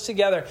put all this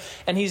together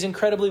and he's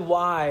incredibly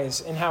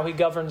wise in how he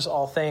governs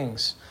all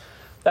things.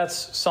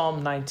 That's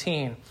Psalm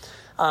 19.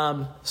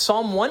 Psalm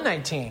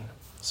 119.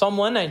 Psalm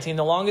 119,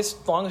 the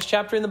longest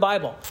chapter in the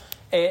Bible.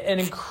 An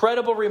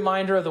incredible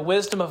reminder of the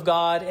wisdom of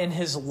God in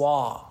his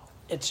law.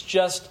 It's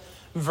just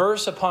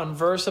verse upon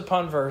verse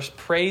upon verse,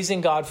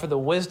 praising God for the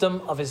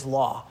wisdom of his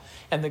law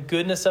and the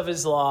goodness of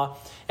his law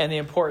and the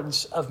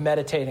importance of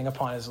meditating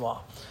upon his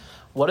law.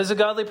 What does a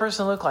godly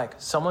person look like?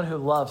 Someone who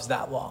loves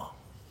that law.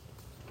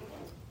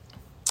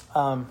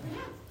 I'm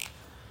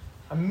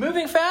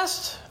moving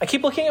fast. I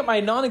keep looking at my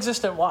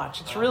non-existent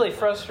watch. It's really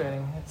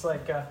frustrating. It's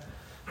like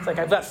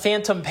I've got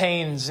phantom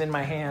pains in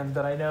my hand,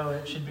 but I know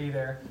it should be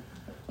there.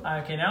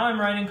 Okay, now I'm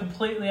writing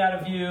completely out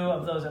of view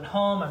of those at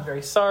home. I'm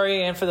very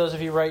sorry. And for those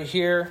of you right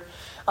here,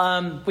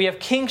 we have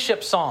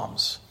kingship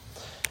psalms.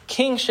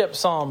 Kingship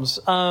psalms.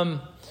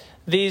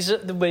 These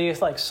we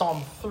have like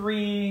Psalm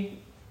 3,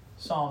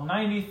 Psalm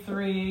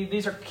 93.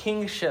 These are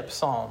kingship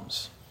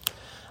psalms.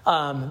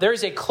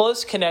 There's a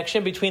close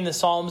connection between the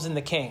psalms and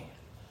the king.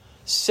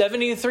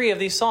 73 of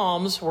these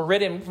psalms were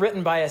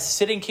written by a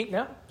sitting king.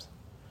 No,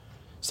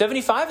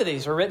 75 of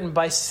these were written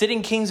by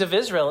sitting kings of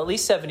Israel, at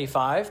least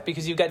 75,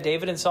 because you've got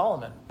David and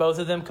Solomon, both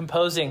of them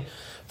composing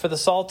for the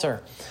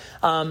Psalter.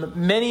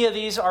 Many of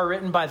these are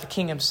written by the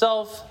king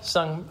himself,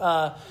 sung.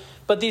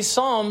 But these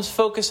Psalms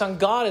focus on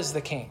God as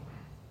the king.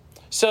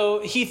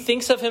 So he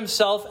thinks of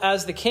himself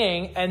as the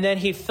king, and then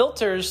he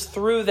filters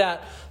through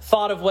that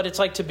thought of what it's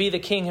like to be the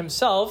king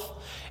himself.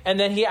 And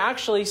then he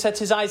actually sets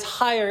his eyes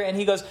higher and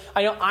he goes,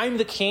 I know I'm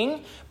the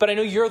king, but I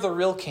know you're the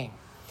real king.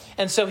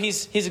 And so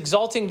he's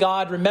exalting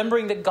God,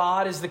 remembering that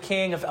God is the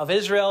king of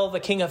Israel,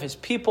 the king of his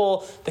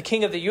people, the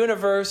king of the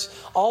universe.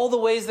 All the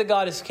ways that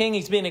God is king,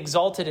 he's being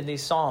exalted in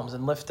these Psalms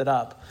and lifted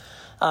up.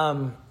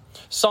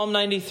 Psalm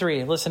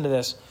 93, listen to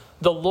this.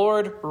 The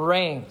Lord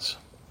reigns.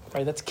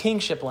 Right, that's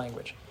kingship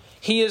language.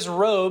 He is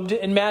robed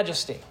in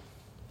majesty.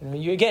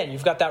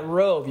 You've got that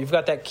robe. You've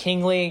got that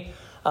kingly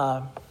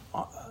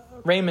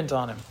raiment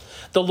on him.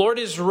 The Lord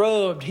is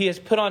robed. He has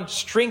put on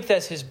strength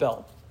as his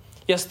belt.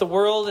 Yes, the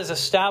world is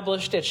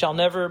established. It shall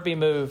never be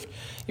moved.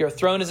 Your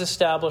throne is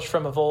established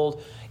from of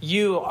old.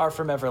 You are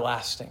from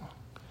everlasting.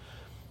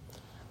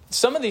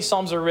 Some of these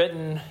Psalms are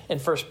written in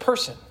first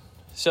person.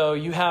 So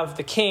you have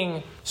the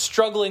king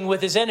struggling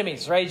with his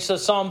enemies, right? So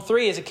Psalm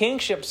 3 is a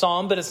kingship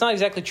psalm, but it's not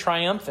exactly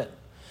triumphant.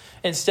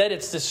 Instead,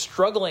 it's this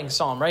struggling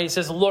psalm, right? He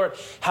says, Lord,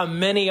 how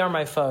many are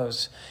my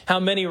foes? How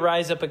many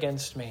rise up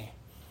against me?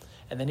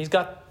 And then he's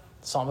got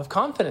Psalm of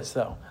confidence,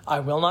 though.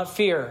 I will not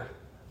fear,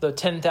 though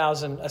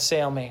 10,000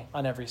 assail me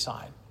on every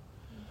side.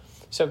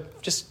 So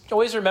just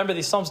always remember,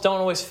 these Psalms don't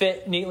always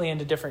fit neatly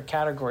into different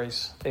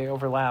categories. They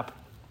overlap.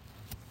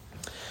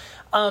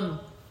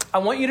 I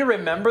want you to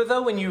remember,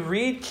 though, when you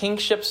read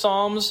kingship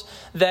psalms,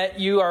 that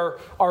you are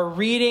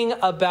reading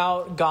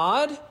about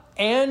God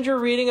and you're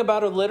reading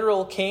about a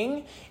literal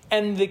king.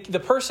 And the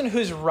person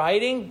who's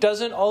writing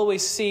doesn't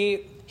always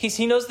see,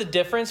 he knows the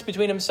difference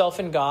between himself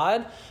and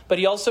God, but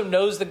he also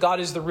knows that God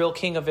is the real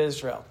king of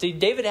Israel.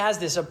 David has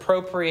this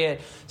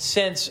appropriate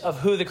sense of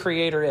who the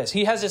Creator is.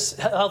 He has this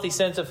healthy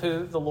sense of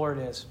who the Lord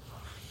is.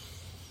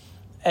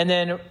 And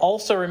then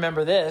also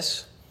remember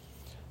this.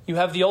 You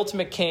have the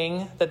ultimate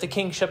king that the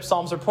kingship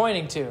psalms are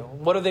pointing to.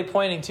 What are they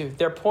pointing to?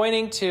 They're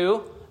pointing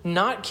to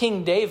not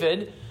King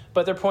David,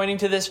 but they're pointing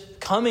to this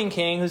coming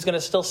king who's going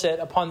to still sit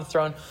upon the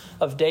throne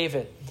of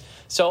David.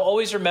 So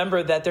always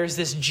remember that there's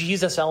this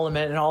Jesus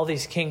element in all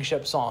these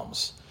kingship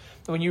psalms.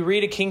 When you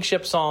read a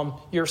kingship psalm,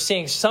 you're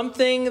seeing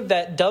something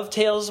that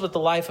dovetails with the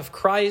life of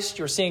Christ.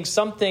 You're seeing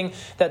something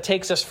that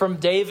takes us from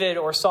David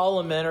or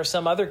Solomon or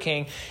some other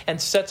king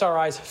and sets our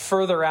eyes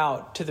further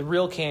out to the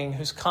real king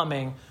who's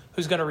coming,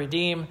 who's going to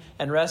redeem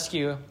and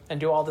rescue and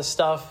do all the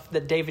stuff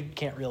that David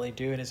can't really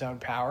do in his own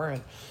power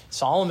and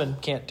Solomon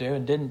can't do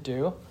and didn't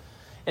do.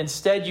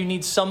 Instead, you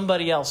need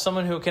somebody else,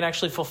 someone who can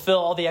actually fulfill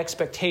all the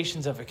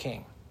expectations of a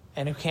king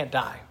and who can't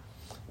die.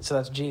 So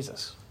that's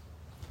Jesus.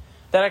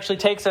 That actually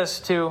takes us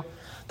to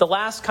the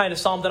last kind of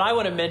psalm that I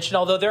want to mention,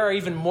 although there are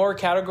even more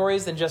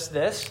categories than just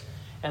this.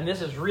 And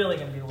this is really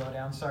going to be low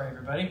down. Sorry,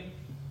 everybody.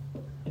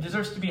 It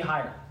deserves to be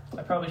higher.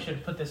 I probably should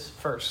have put this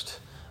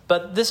first.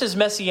 But this is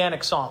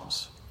messianic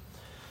psalms.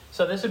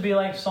 So this would be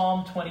like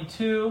Psalm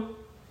 22.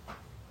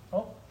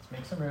 Oh, let's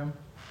make some room.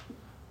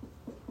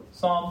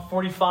 Psalm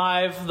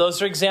 45.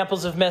 Those are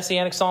examples of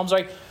messianic psalms,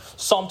 right?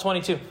 Psalm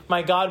 22.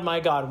 My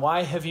God,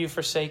 why have you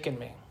forsaken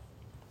me?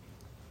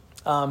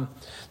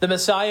 The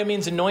Messiah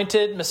means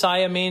anointed.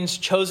 Messiah means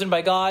chosen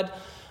by God.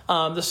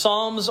 The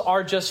Psalms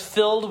are just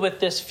filled with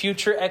this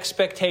future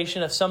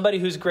expectation of somebody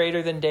who's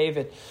greater than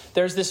David.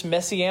 There's this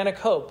messianic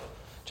hope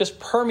just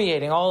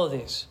permeating all of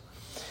these.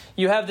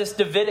 You have this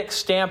Davidic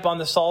stamp on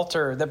the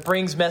Psalter that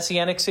brings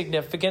messianic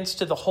significance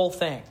to the whole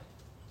thing.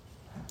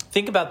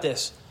 Think about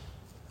this.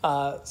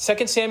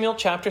 2 Samuel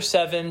chapter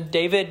 7,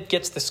 David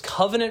gets this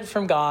covenant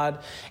from God,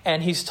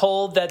 and he's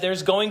told that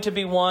there's going to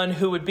be one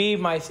who would be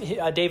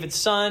David's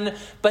son,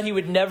 but he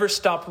would never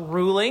stop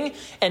ruling.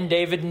 And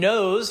David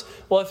knows,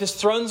 well, if his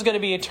throne's going to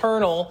be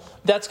eternal,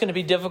 that's going to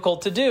be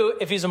difficult to do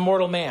if he's a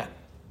mortal man,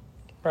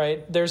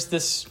 right? There's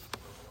this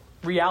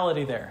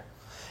reality there.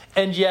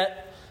 And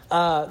yet,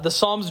 the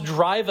Psalms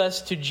drive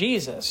us to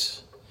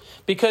Jesus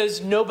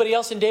because nobody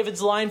else in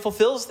David's line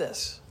fulfills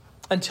this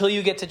until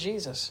you get to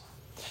Jesus.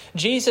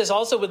 Jesus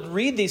also would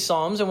read these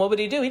Psalms, and what would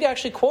he do? He'd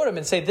actually quote them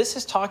and say, this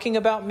is talking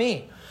about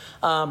me.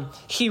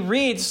 He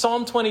reads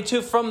Psalm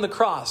 22 from the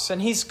cross,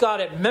 and he's got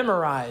it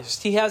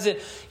memorized. He has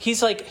it.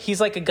 He's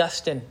like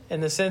Augustine in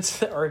the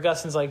sense, or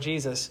Augustine's like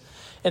Jesus,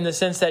 in the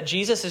sense that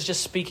Jesus is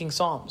just speaking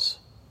Psalms.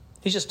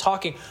 He's just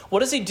talking.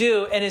 What does he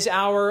do in his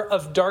hour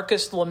of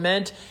darkest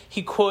lament?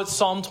 He quotes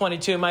Psalm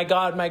 22, my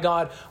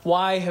God,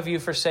 why have you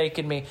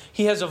forsaken me?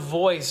 He has a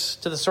voice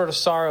to the sort of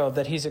sorrow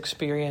that he's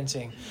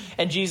experiencing.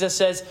 And Jesus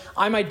says,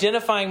 I'm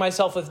identifying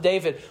myself with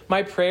David.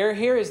 My prayer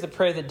here is the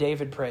prayer that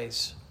David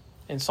prays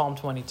in Psalm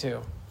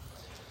 22.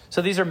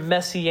 So these are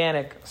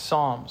messianic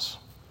psalms.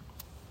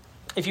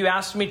 If you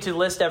asked me to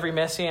list every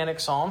messianic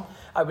psalm,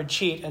 I would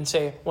cheat and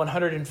say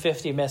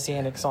 150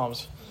 messianic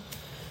psalms.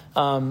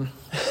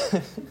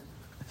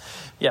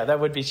 Yeah,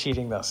 that would be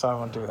cheating, though, so I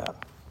won't do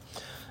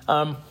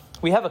that.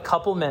 We have a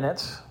couple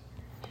minutes.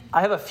 I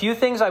have a few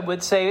things I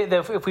would say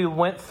that if we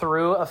went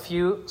through a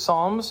few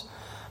psalms,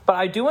 but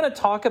I do want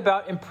to talk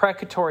about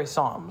imprecatory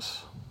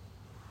psalms.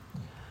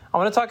 I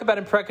want to talk about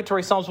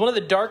imprecatory psalms. One of the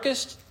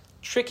darkest,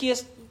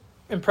 trickiest,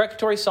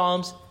 imprecatory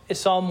psalms is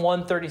Psalm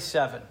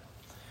 137.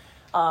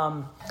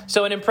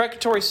 So an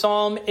imprecatory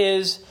psalm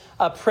is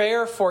a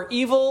prayer for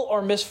evil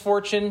or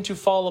misfortune to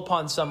fall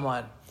upon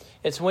someone.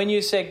 It's when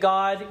you say,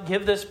 God,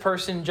 give this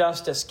person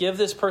justice. Give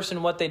this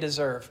person what they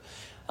deserve.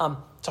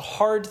 It's a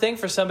hard thing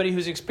for somebody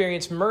who's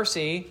experienced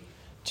mercy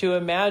to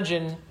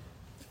imagine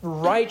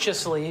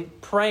righteously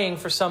praying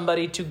for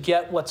somebody to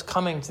get what's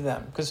coming to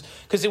them.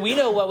 Because we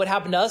know what would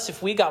happen to us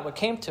if we got what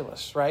came to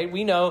us, right?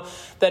 We know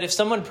that if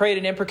someone prayed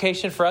an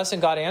imprecation for us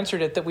and God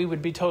answered it, that we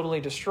would be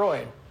totally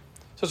destroyed.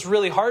 So it's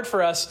really hard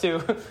for us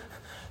to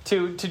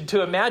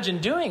imagine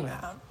doing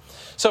that.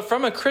 So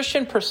from a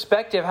Christian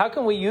perspective, how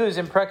can we use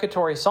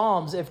imprecatory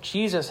psalms if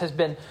Jesus has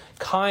been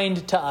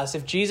kind to us,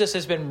 if Jesus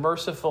has been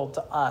merciful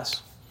to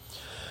us?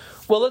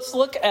 Well, let's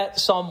look at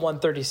Psalm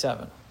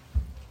 137.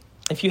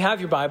 If you have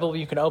your Bible,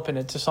 you can open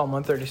it to Psalm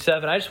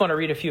 137. I just want to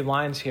read a few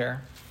lines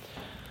here.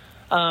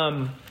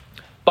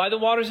 By the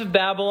waters of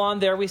Babylon,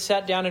 there we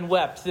sat down and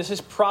wept. This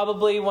is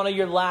probably one of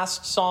your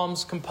last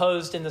psalms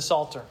composed in the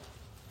Psalter.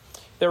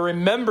 They're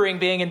remembering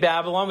being in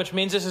Babylon, which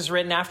means this is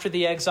written after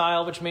the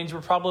exile, which means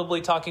we're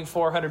probably talking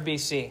 400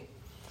 BC.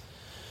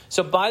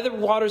 So by the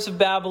waters of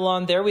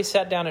Babylon, there we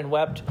sat down and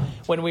wept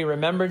when we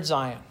remembered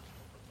Zion.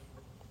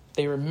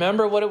 They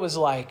remember what it was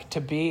like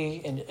to be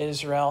in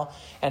Israel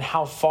and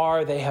how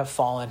far they have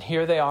fallen.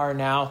 Here they are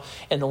now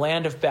in the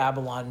land of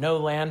Babylon, no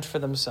land for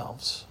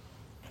themselves.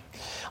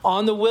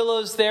 On the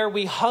willows there,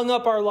 we hung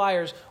up our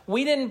lyres.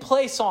 We didn't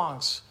play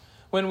songs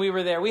when we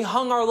were there. We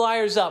hung our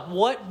lyres up.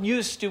 What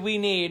use do we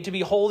need to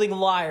be holding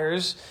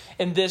lyres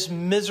in this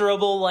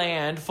miserable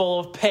land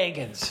full of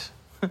pagans?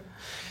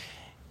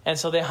 And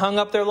so they hung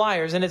up their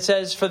lyres. And it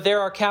says, for there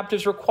our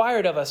captives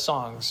required of us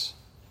songs,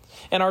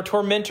 and our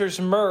tormentors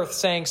mirth,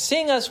 saying,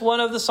 sing us one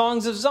of the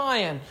songs of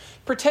Zion.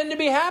 Pretend to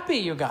be happy,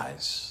 you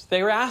guys.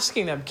 They were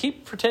asking them,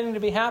 keep pretending to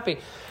be happy.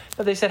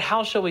 But they said,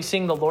 how shall we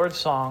sing the Lord's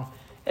song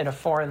in a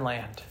foreign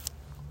land?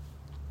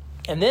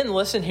 And then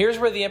listen, here's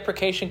where the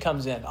imprecation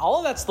comes in. All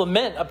of that's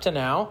lament up to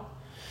now.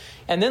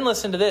 And then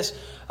listen to this.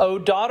 O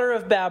daughter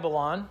of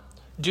Babylon,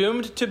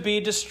 doomed to be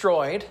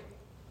destroyed,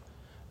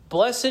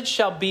 blessed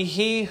shall be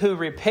he who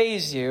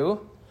repays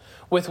you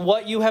with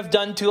what you have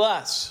done to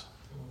us.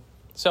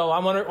 So I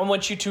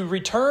want you to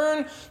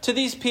return to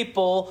these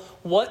people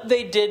what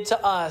they did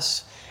to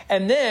us.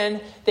 And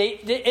then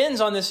it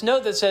ends on this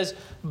note that says,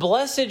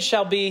 blessed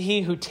shall be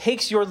he who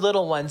takes your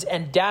little ones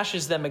and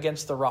dashes them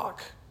against the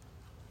rock.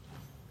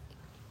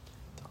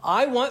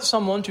 I want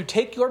someone to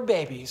take your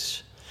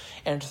babies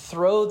and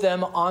throw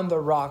them on the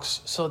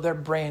rocks so their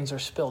brains are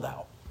spilled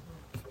out.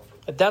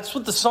 That's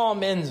what the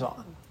psalm ends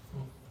on.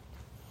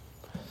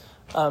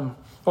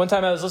 One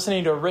time I was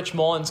listening to a Rich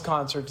Mullins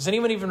concert. Does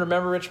anyone even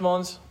remember Rich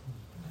Mullins?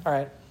 All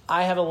right.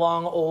 I have a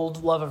long,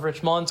 old love of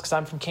Rich Mullins because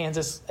I'm from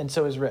Kansas, and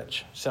so is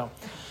Rich. So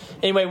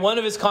anyway, one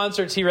of his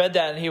concerts, he read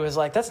that, and he was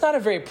like, that's not a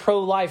very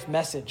pro-life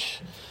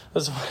message. I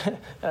was like,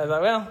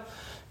 well,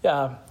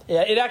 yeah,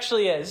 it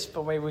actually is,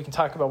 but maybe we can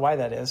talk about why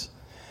that is.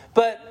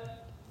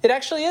 But it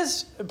actually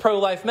is a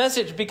pro-life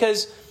message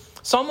because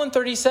Psalm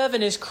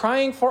 137 is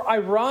crying for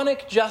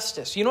ironic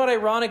justice. You know what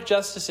ironic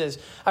justice is?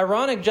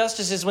 Ironic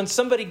justice is when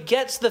somebody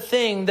gets the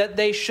thing that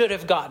they should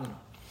have gotten.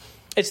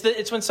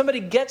 It's when somebody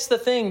gets the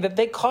thing that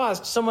they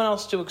caused someone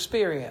else to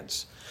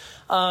experience.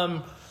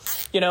 Aaron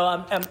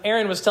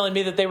was telling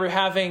me that they were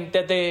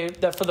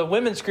that for the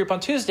women's group on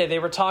Tuesday, they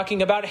were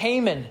talking about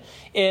Haman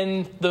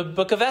in the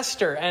book of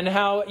Esther and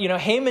how,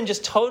 Haman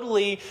just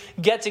totally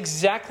gets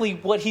exactly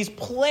what he's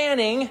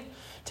planning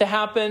to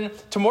happen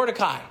to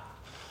Mordecai.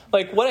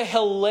 Like, what a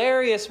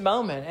hilarious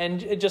moment.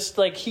 And it just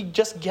he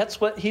just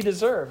gets what he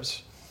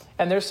deserves.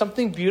 And there's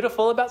something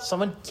beautiful about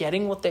someone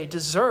getting what they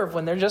deserve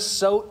when they're just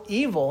so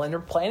evil and they're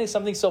planning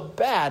something so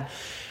bad.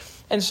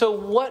 And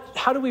so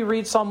how do we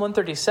read Psalm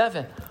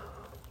 137?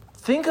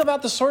 Think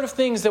about the sort of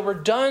things that were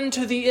done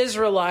to the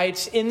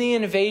Israelites in the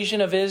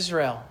invasion of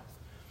Israel.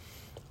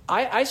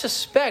 I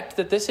suspect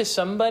that this is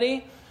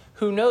somebody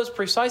who knows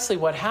precisely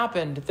what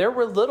happened. There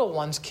were little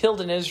ones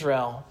killed in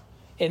Israel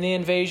in the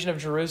invasion of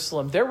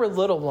Jerusalem. There were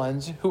little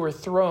ones who were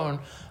thrown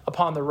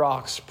upon the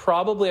rocks,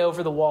 probably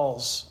over the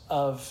walls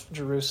of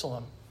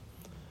Jerusalem.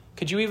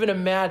 Could you even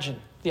imagine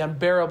the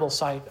unbearable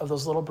sight of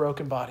those little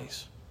broken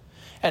bodies?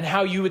 And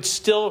how you would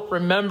still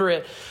remember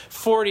it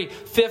 40,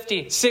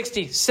 50,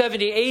 60,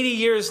 70, 80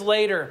 years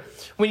later,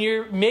 when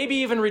you're maybe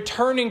even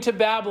returning to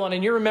Babylon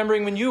and you're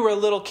remembering when you were a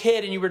little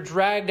kid and you were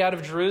dragged out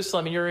of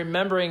Jerusalem and you're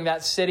remembering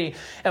that city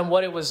and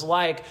what it was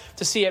like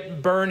to see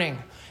it burning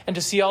and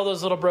to see all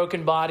those little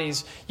broken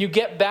bodies. You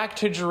get back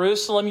to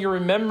Jerusalem, you're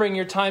remembering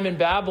your time in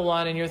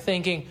Babylon, and you're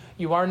thinking,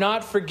 you are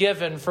not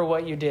forgiven for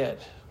what you did.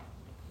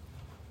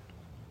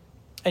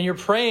 And you're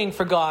praying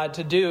for God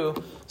to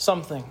do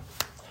something.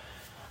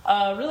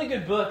 A really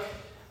good book,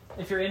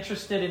 if you're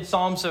interested in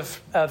psalms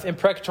of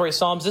imprecatory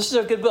psalms. This is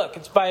a good book.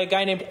 It's by a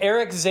guy named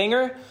Eric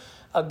Zenger,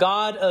 A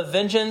God of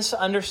Vengeance,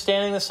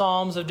 Understanding the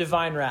Psalms of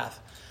Divine Wrath.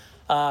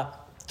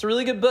 It's a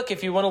really good book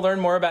if you want to learn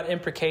more about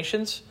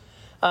imprecations.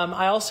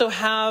 I also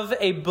have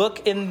a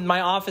book in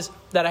my office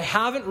that I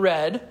haven't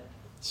read,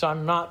 so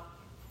I'm not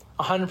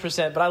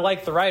 100%, but I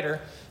like the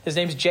writer. His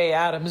name's Jay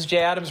Adams. Jay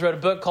Adams wrote a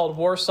book called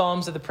War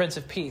Psalms of the Prince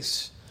of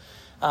Peace.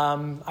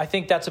 I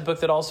think that's a book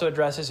that also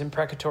addresses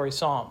imprecatory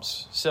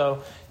psalms.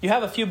 So you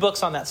have a few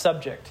books on that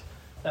subject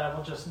that I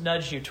will just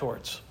nudge you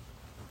towards.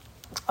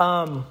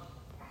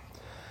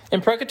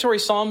 Imprecatory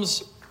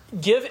psalms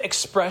give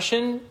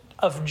expression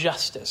of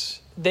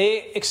justice.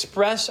 They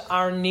express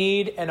our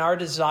need and our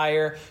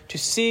desire to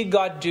see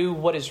God do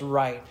what is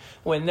right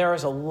when there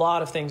is a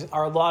lot of things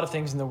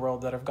in the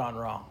world that have gone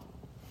wrong.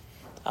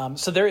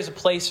 So there is a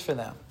place for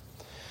them.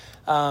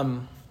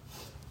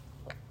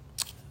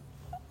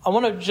 I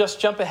want to just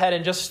jump ahead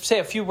and just say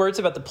a few words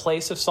about the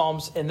place of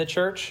Psalms in the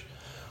church.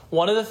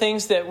 One of the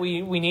things that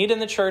we need in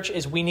the church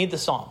is we need the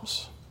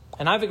Psalms.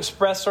 And I've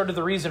expressed sort of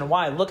the reason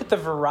why. Look at the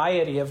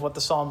variety of what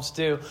the Psalms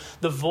do,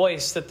 the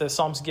voice that the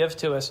Psalms give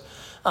to us,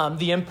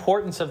 the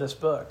importance of this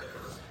book.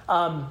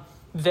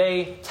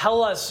 They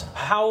tell us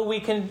how we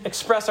can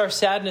express our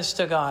sadness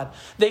to God.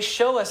 They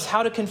show us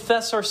how to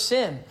confess our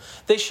sin.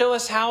 They show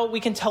us how we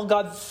can tell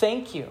God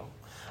thank you.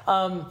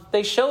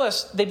 They show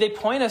us, they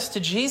point us to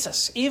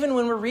Jesus. Even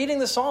when we're reading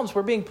the Psalms,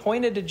 we're being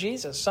pointed to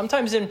Jesus.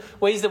 Sometimes in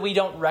ways that we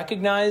don't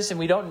recognize and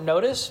we don't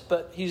notice,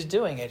 but he's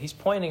doing it. He's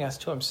pointing us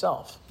to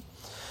himself.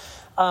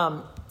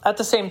 At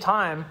the same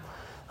time,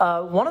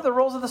 one of the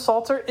roles of the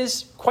Psalter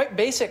is quite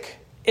basic.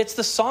 It's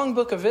the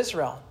songbook of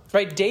Israel.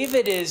 Right?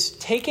 David is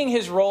taking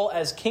his role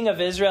as king of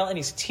Israel and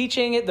he's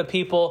teaching the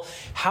people,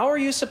 how are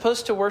you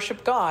supposed to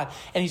worship God?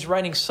 And he's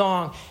writing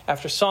song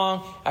after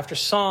song after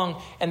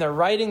song, and they're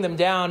writing them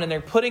down and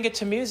they're putting it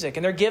to music,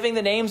 and they're giving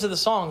the names of the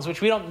songs,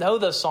 which we don't know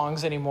those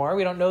songs anymore.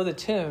 We don't know the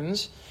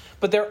tunes,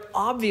 but they're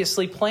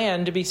obviously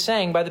planned to be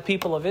sang by the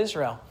people of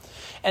Israel.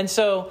 And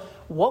so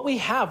what we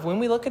have when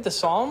we look at the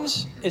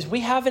Psalms is we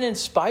have an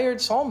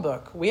inspired psalm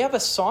book. We have a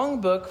song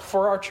book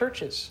for our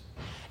churches.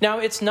 Now,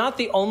 it's not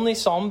the only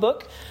psalm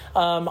book.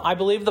 I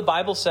believe the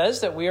Bible says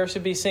that we are to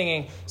be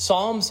singing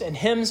psalms and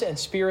hymns and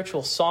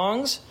spiritual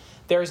songs.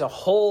 There's a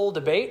whole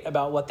debate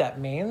about what that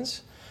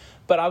means.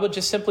 But I would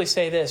just simply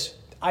say this.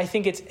 I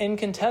think it's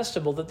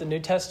incontestable that the New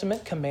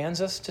Testament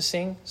commands us to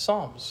sing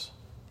psalms.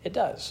 It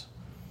does.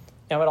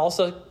 Now, it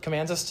also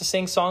commands us to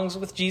sing songs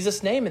with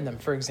Jesus' name in them,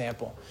 for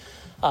example.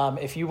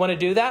 If you want to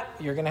do that,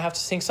 you're going to have to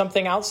sing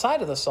something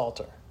outside of the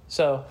Psalter.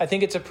 So I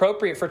think it's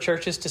appropriate for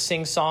churches to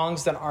sing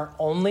songs that aren't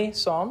only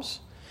psalms.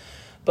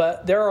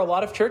 But there are a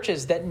lot of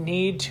churches that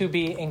need to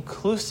be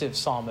inclusive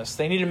psalmists.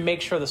 They need to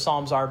make sure the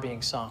psalms are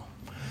being sung.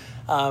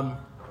 I'll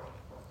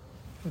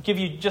give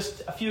you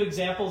just a few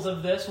examples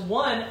of this.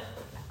 One,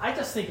 I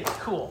just think it's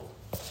cool.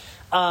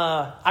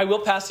 I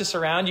will pass this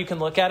around. You can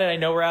look at it. I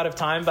know we're out of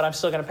time, but I'm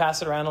still going to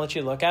pass it around and let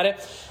you look at it.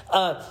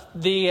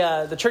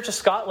 The Church of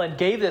Scotland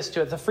gave this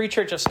to us. The Free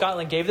Church of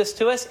Scotland gave this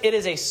to us. It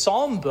is a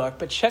psalm book,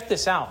 but check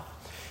this out.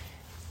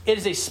 It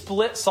is a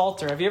split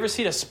psalter. Have you ever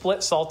seen a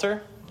split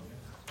psalter?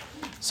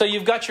 So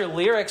you've got your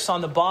lyrics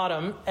on the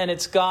bottom, and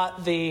it's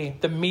got the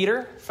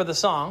meter for the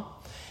song.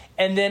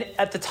 And then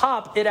at the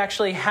top, it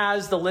actually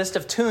has the list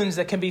of tunes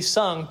that can be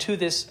sung to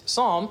this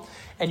psalm.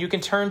 And you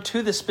can turn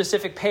to the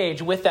specific page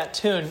with that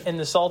tune in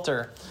the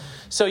Psalter.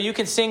 So you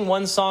can sing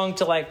one song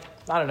to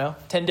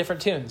 10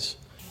 different tunes.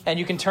 And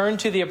you can turn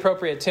to the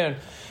appropriate tune.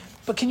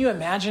 But can you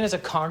imagine as a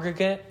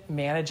congregant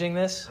managing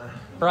this,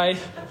 right?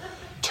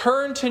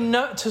 Turn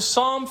to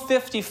Psalm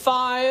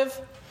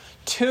 55,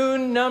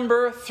 tune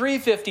number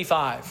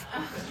 355.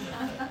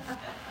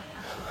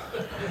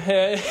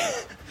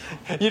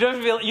 You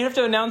have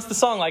to announce the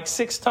song like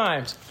 6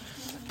 times.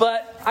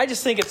 But I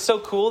just think it's so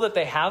cool that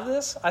they have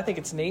this. I think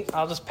it's neat.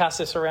 I'll just pass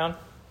this around.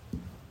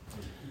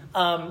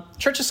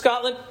 Church of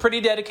Scotland,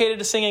 pretty dedicated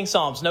to singing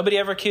psalms. Nobody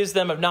ever accused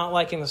them of not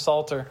liking the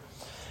Psalter.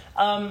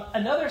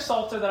 Another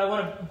Psalter that I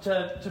want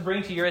to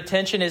bring to your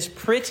attention is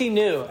pretty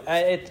new.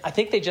 I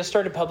think they just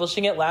started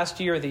publishing it last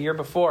year or the year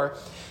before.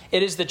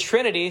 It is the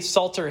Trinity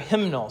Psalter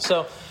Hymnal.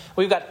 So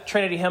we've got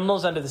Trinity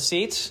hymnals under the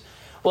seats.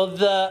 Well,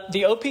 the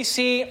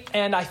OPC,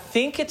 and I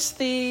think is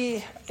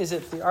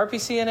it the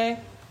RPCNA?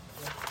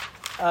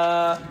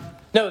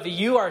 No,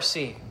 the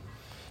URC.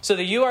 So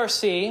the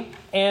URC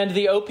and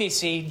the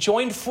OPC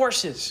joined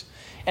forces.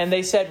 And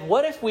they said,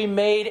 what if we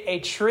made a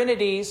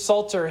Trinity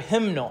Psalter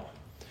hymnal?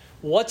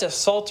 What's a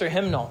Psalter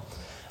hymnal?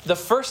 The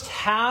first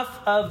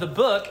half of the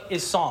book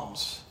is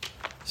Psalms.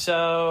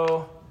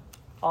 So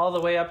all the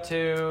way up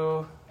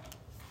to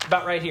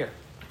about right here.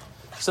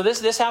 So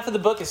this half of the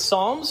book is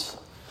Psalms.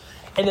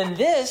 And then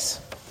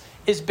this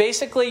is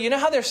basically, you know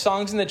how there's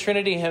songs in the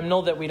Trinity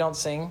hymnal that we don't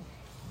sing?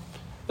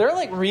 There are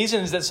like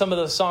reasons that some of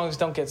those songs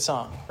don't get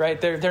sung,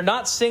 right? They're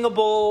not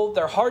singable.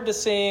 They're hard to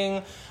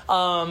sing.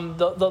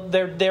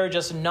 They're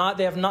just not.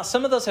 They have not.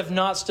 Some of those have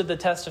not stood the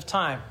test of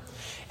time,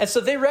 and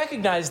so they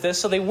recognized this.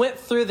 So they went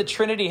through the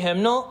Trinity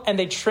hymnal and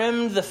they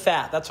trimmed the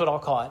fat. That's what I'll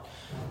call it.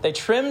 They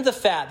trimmed the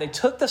fat. They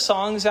took the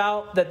songs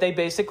out that they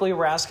basically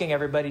were asking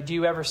everybody, "Do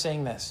you ever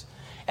sing this?"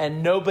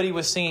 And nobody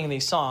was singing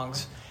these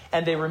songs,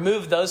 and they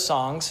removed those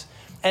songs,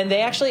 and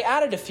they actually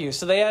added a few.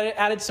 So they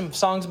added some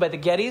songs by the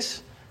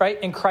Gettys. Right?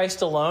 And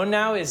Christ Alone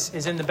now is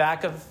in the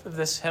back of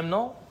this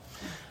hymnal.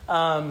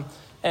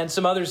 and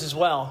some others as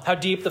well. How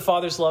Deep the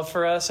Father's Love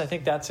for Us, I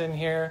think that's in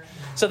here.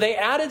 So they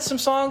added some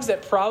songs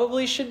that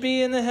probably should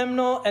be in the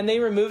hymnal, and they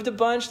removed a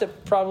bunch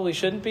that probably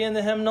shouldn't be in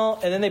the hymnal,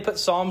 and then they put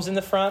psalms in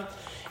the front.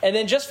 And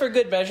then just for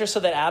good measure, so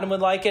that Adam would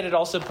like it, it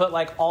also put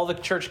like all the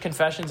church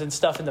confessions and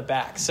stuff in the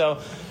back.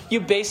 So you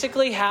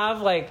basically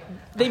have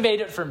they made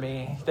it for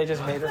me. They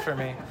just made it for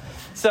me.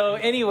 So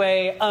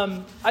anyway,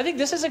 I think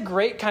this is a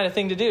great kind of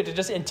thing to do, to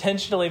just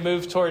intentionally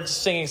move towards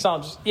singing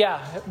psalms.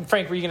 Yeah,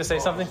 Frank, were you going to say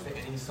something?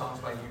 Any songs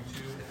by U2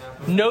 in that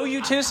book? No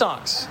U2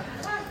 songs.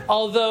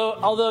 Although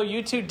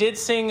U2 did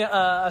sing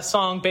a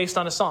song based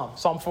on a psalm,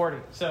 Psalm 40.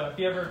 So if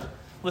you ever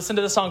listen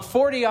to the song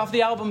 40 off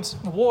the album's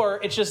War,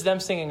 it's just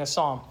them singing a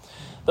psalm.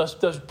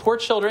 Those poor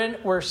children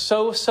were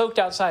so soaked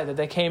outside that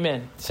they came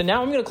in. So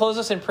now I'm going to close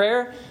us in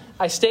prayer.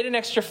 I stayed an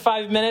extra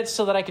 5 minutes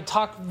so that I could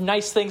talk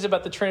nice things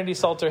about the Trinity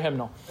Psalter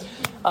hymnal.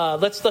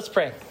 Let's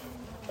pray.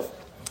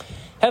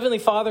 Heavenly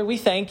Father, we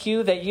thank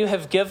you that you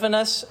have given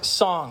us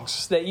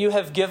songs, that you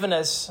have given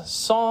us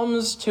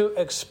psalms to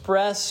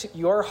express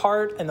your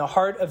heart and the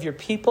heart of your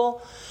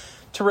people,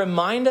 to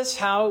remind us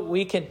how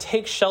we can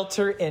take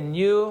shelter in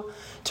you,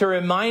 to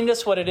remind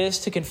us what it is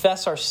to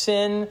confess our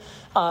sin,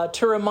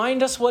 to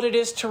remind us what it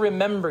is to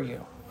remember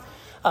you.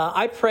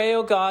 I pray,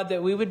 oh God,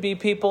 that we would be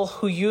people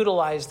who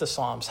utilize the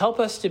Psalms. Help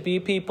us to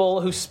be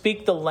people who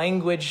speak the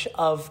language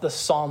of the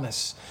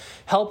psalmists.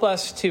 Help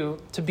us to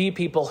be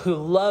people who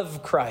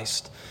love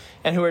Christ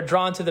and who are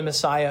drawn to the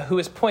Messiah who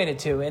is pointed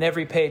to in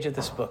every page of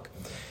this book.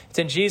 It's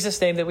in Jesus'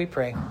 name that we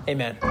pray.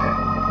 Amen.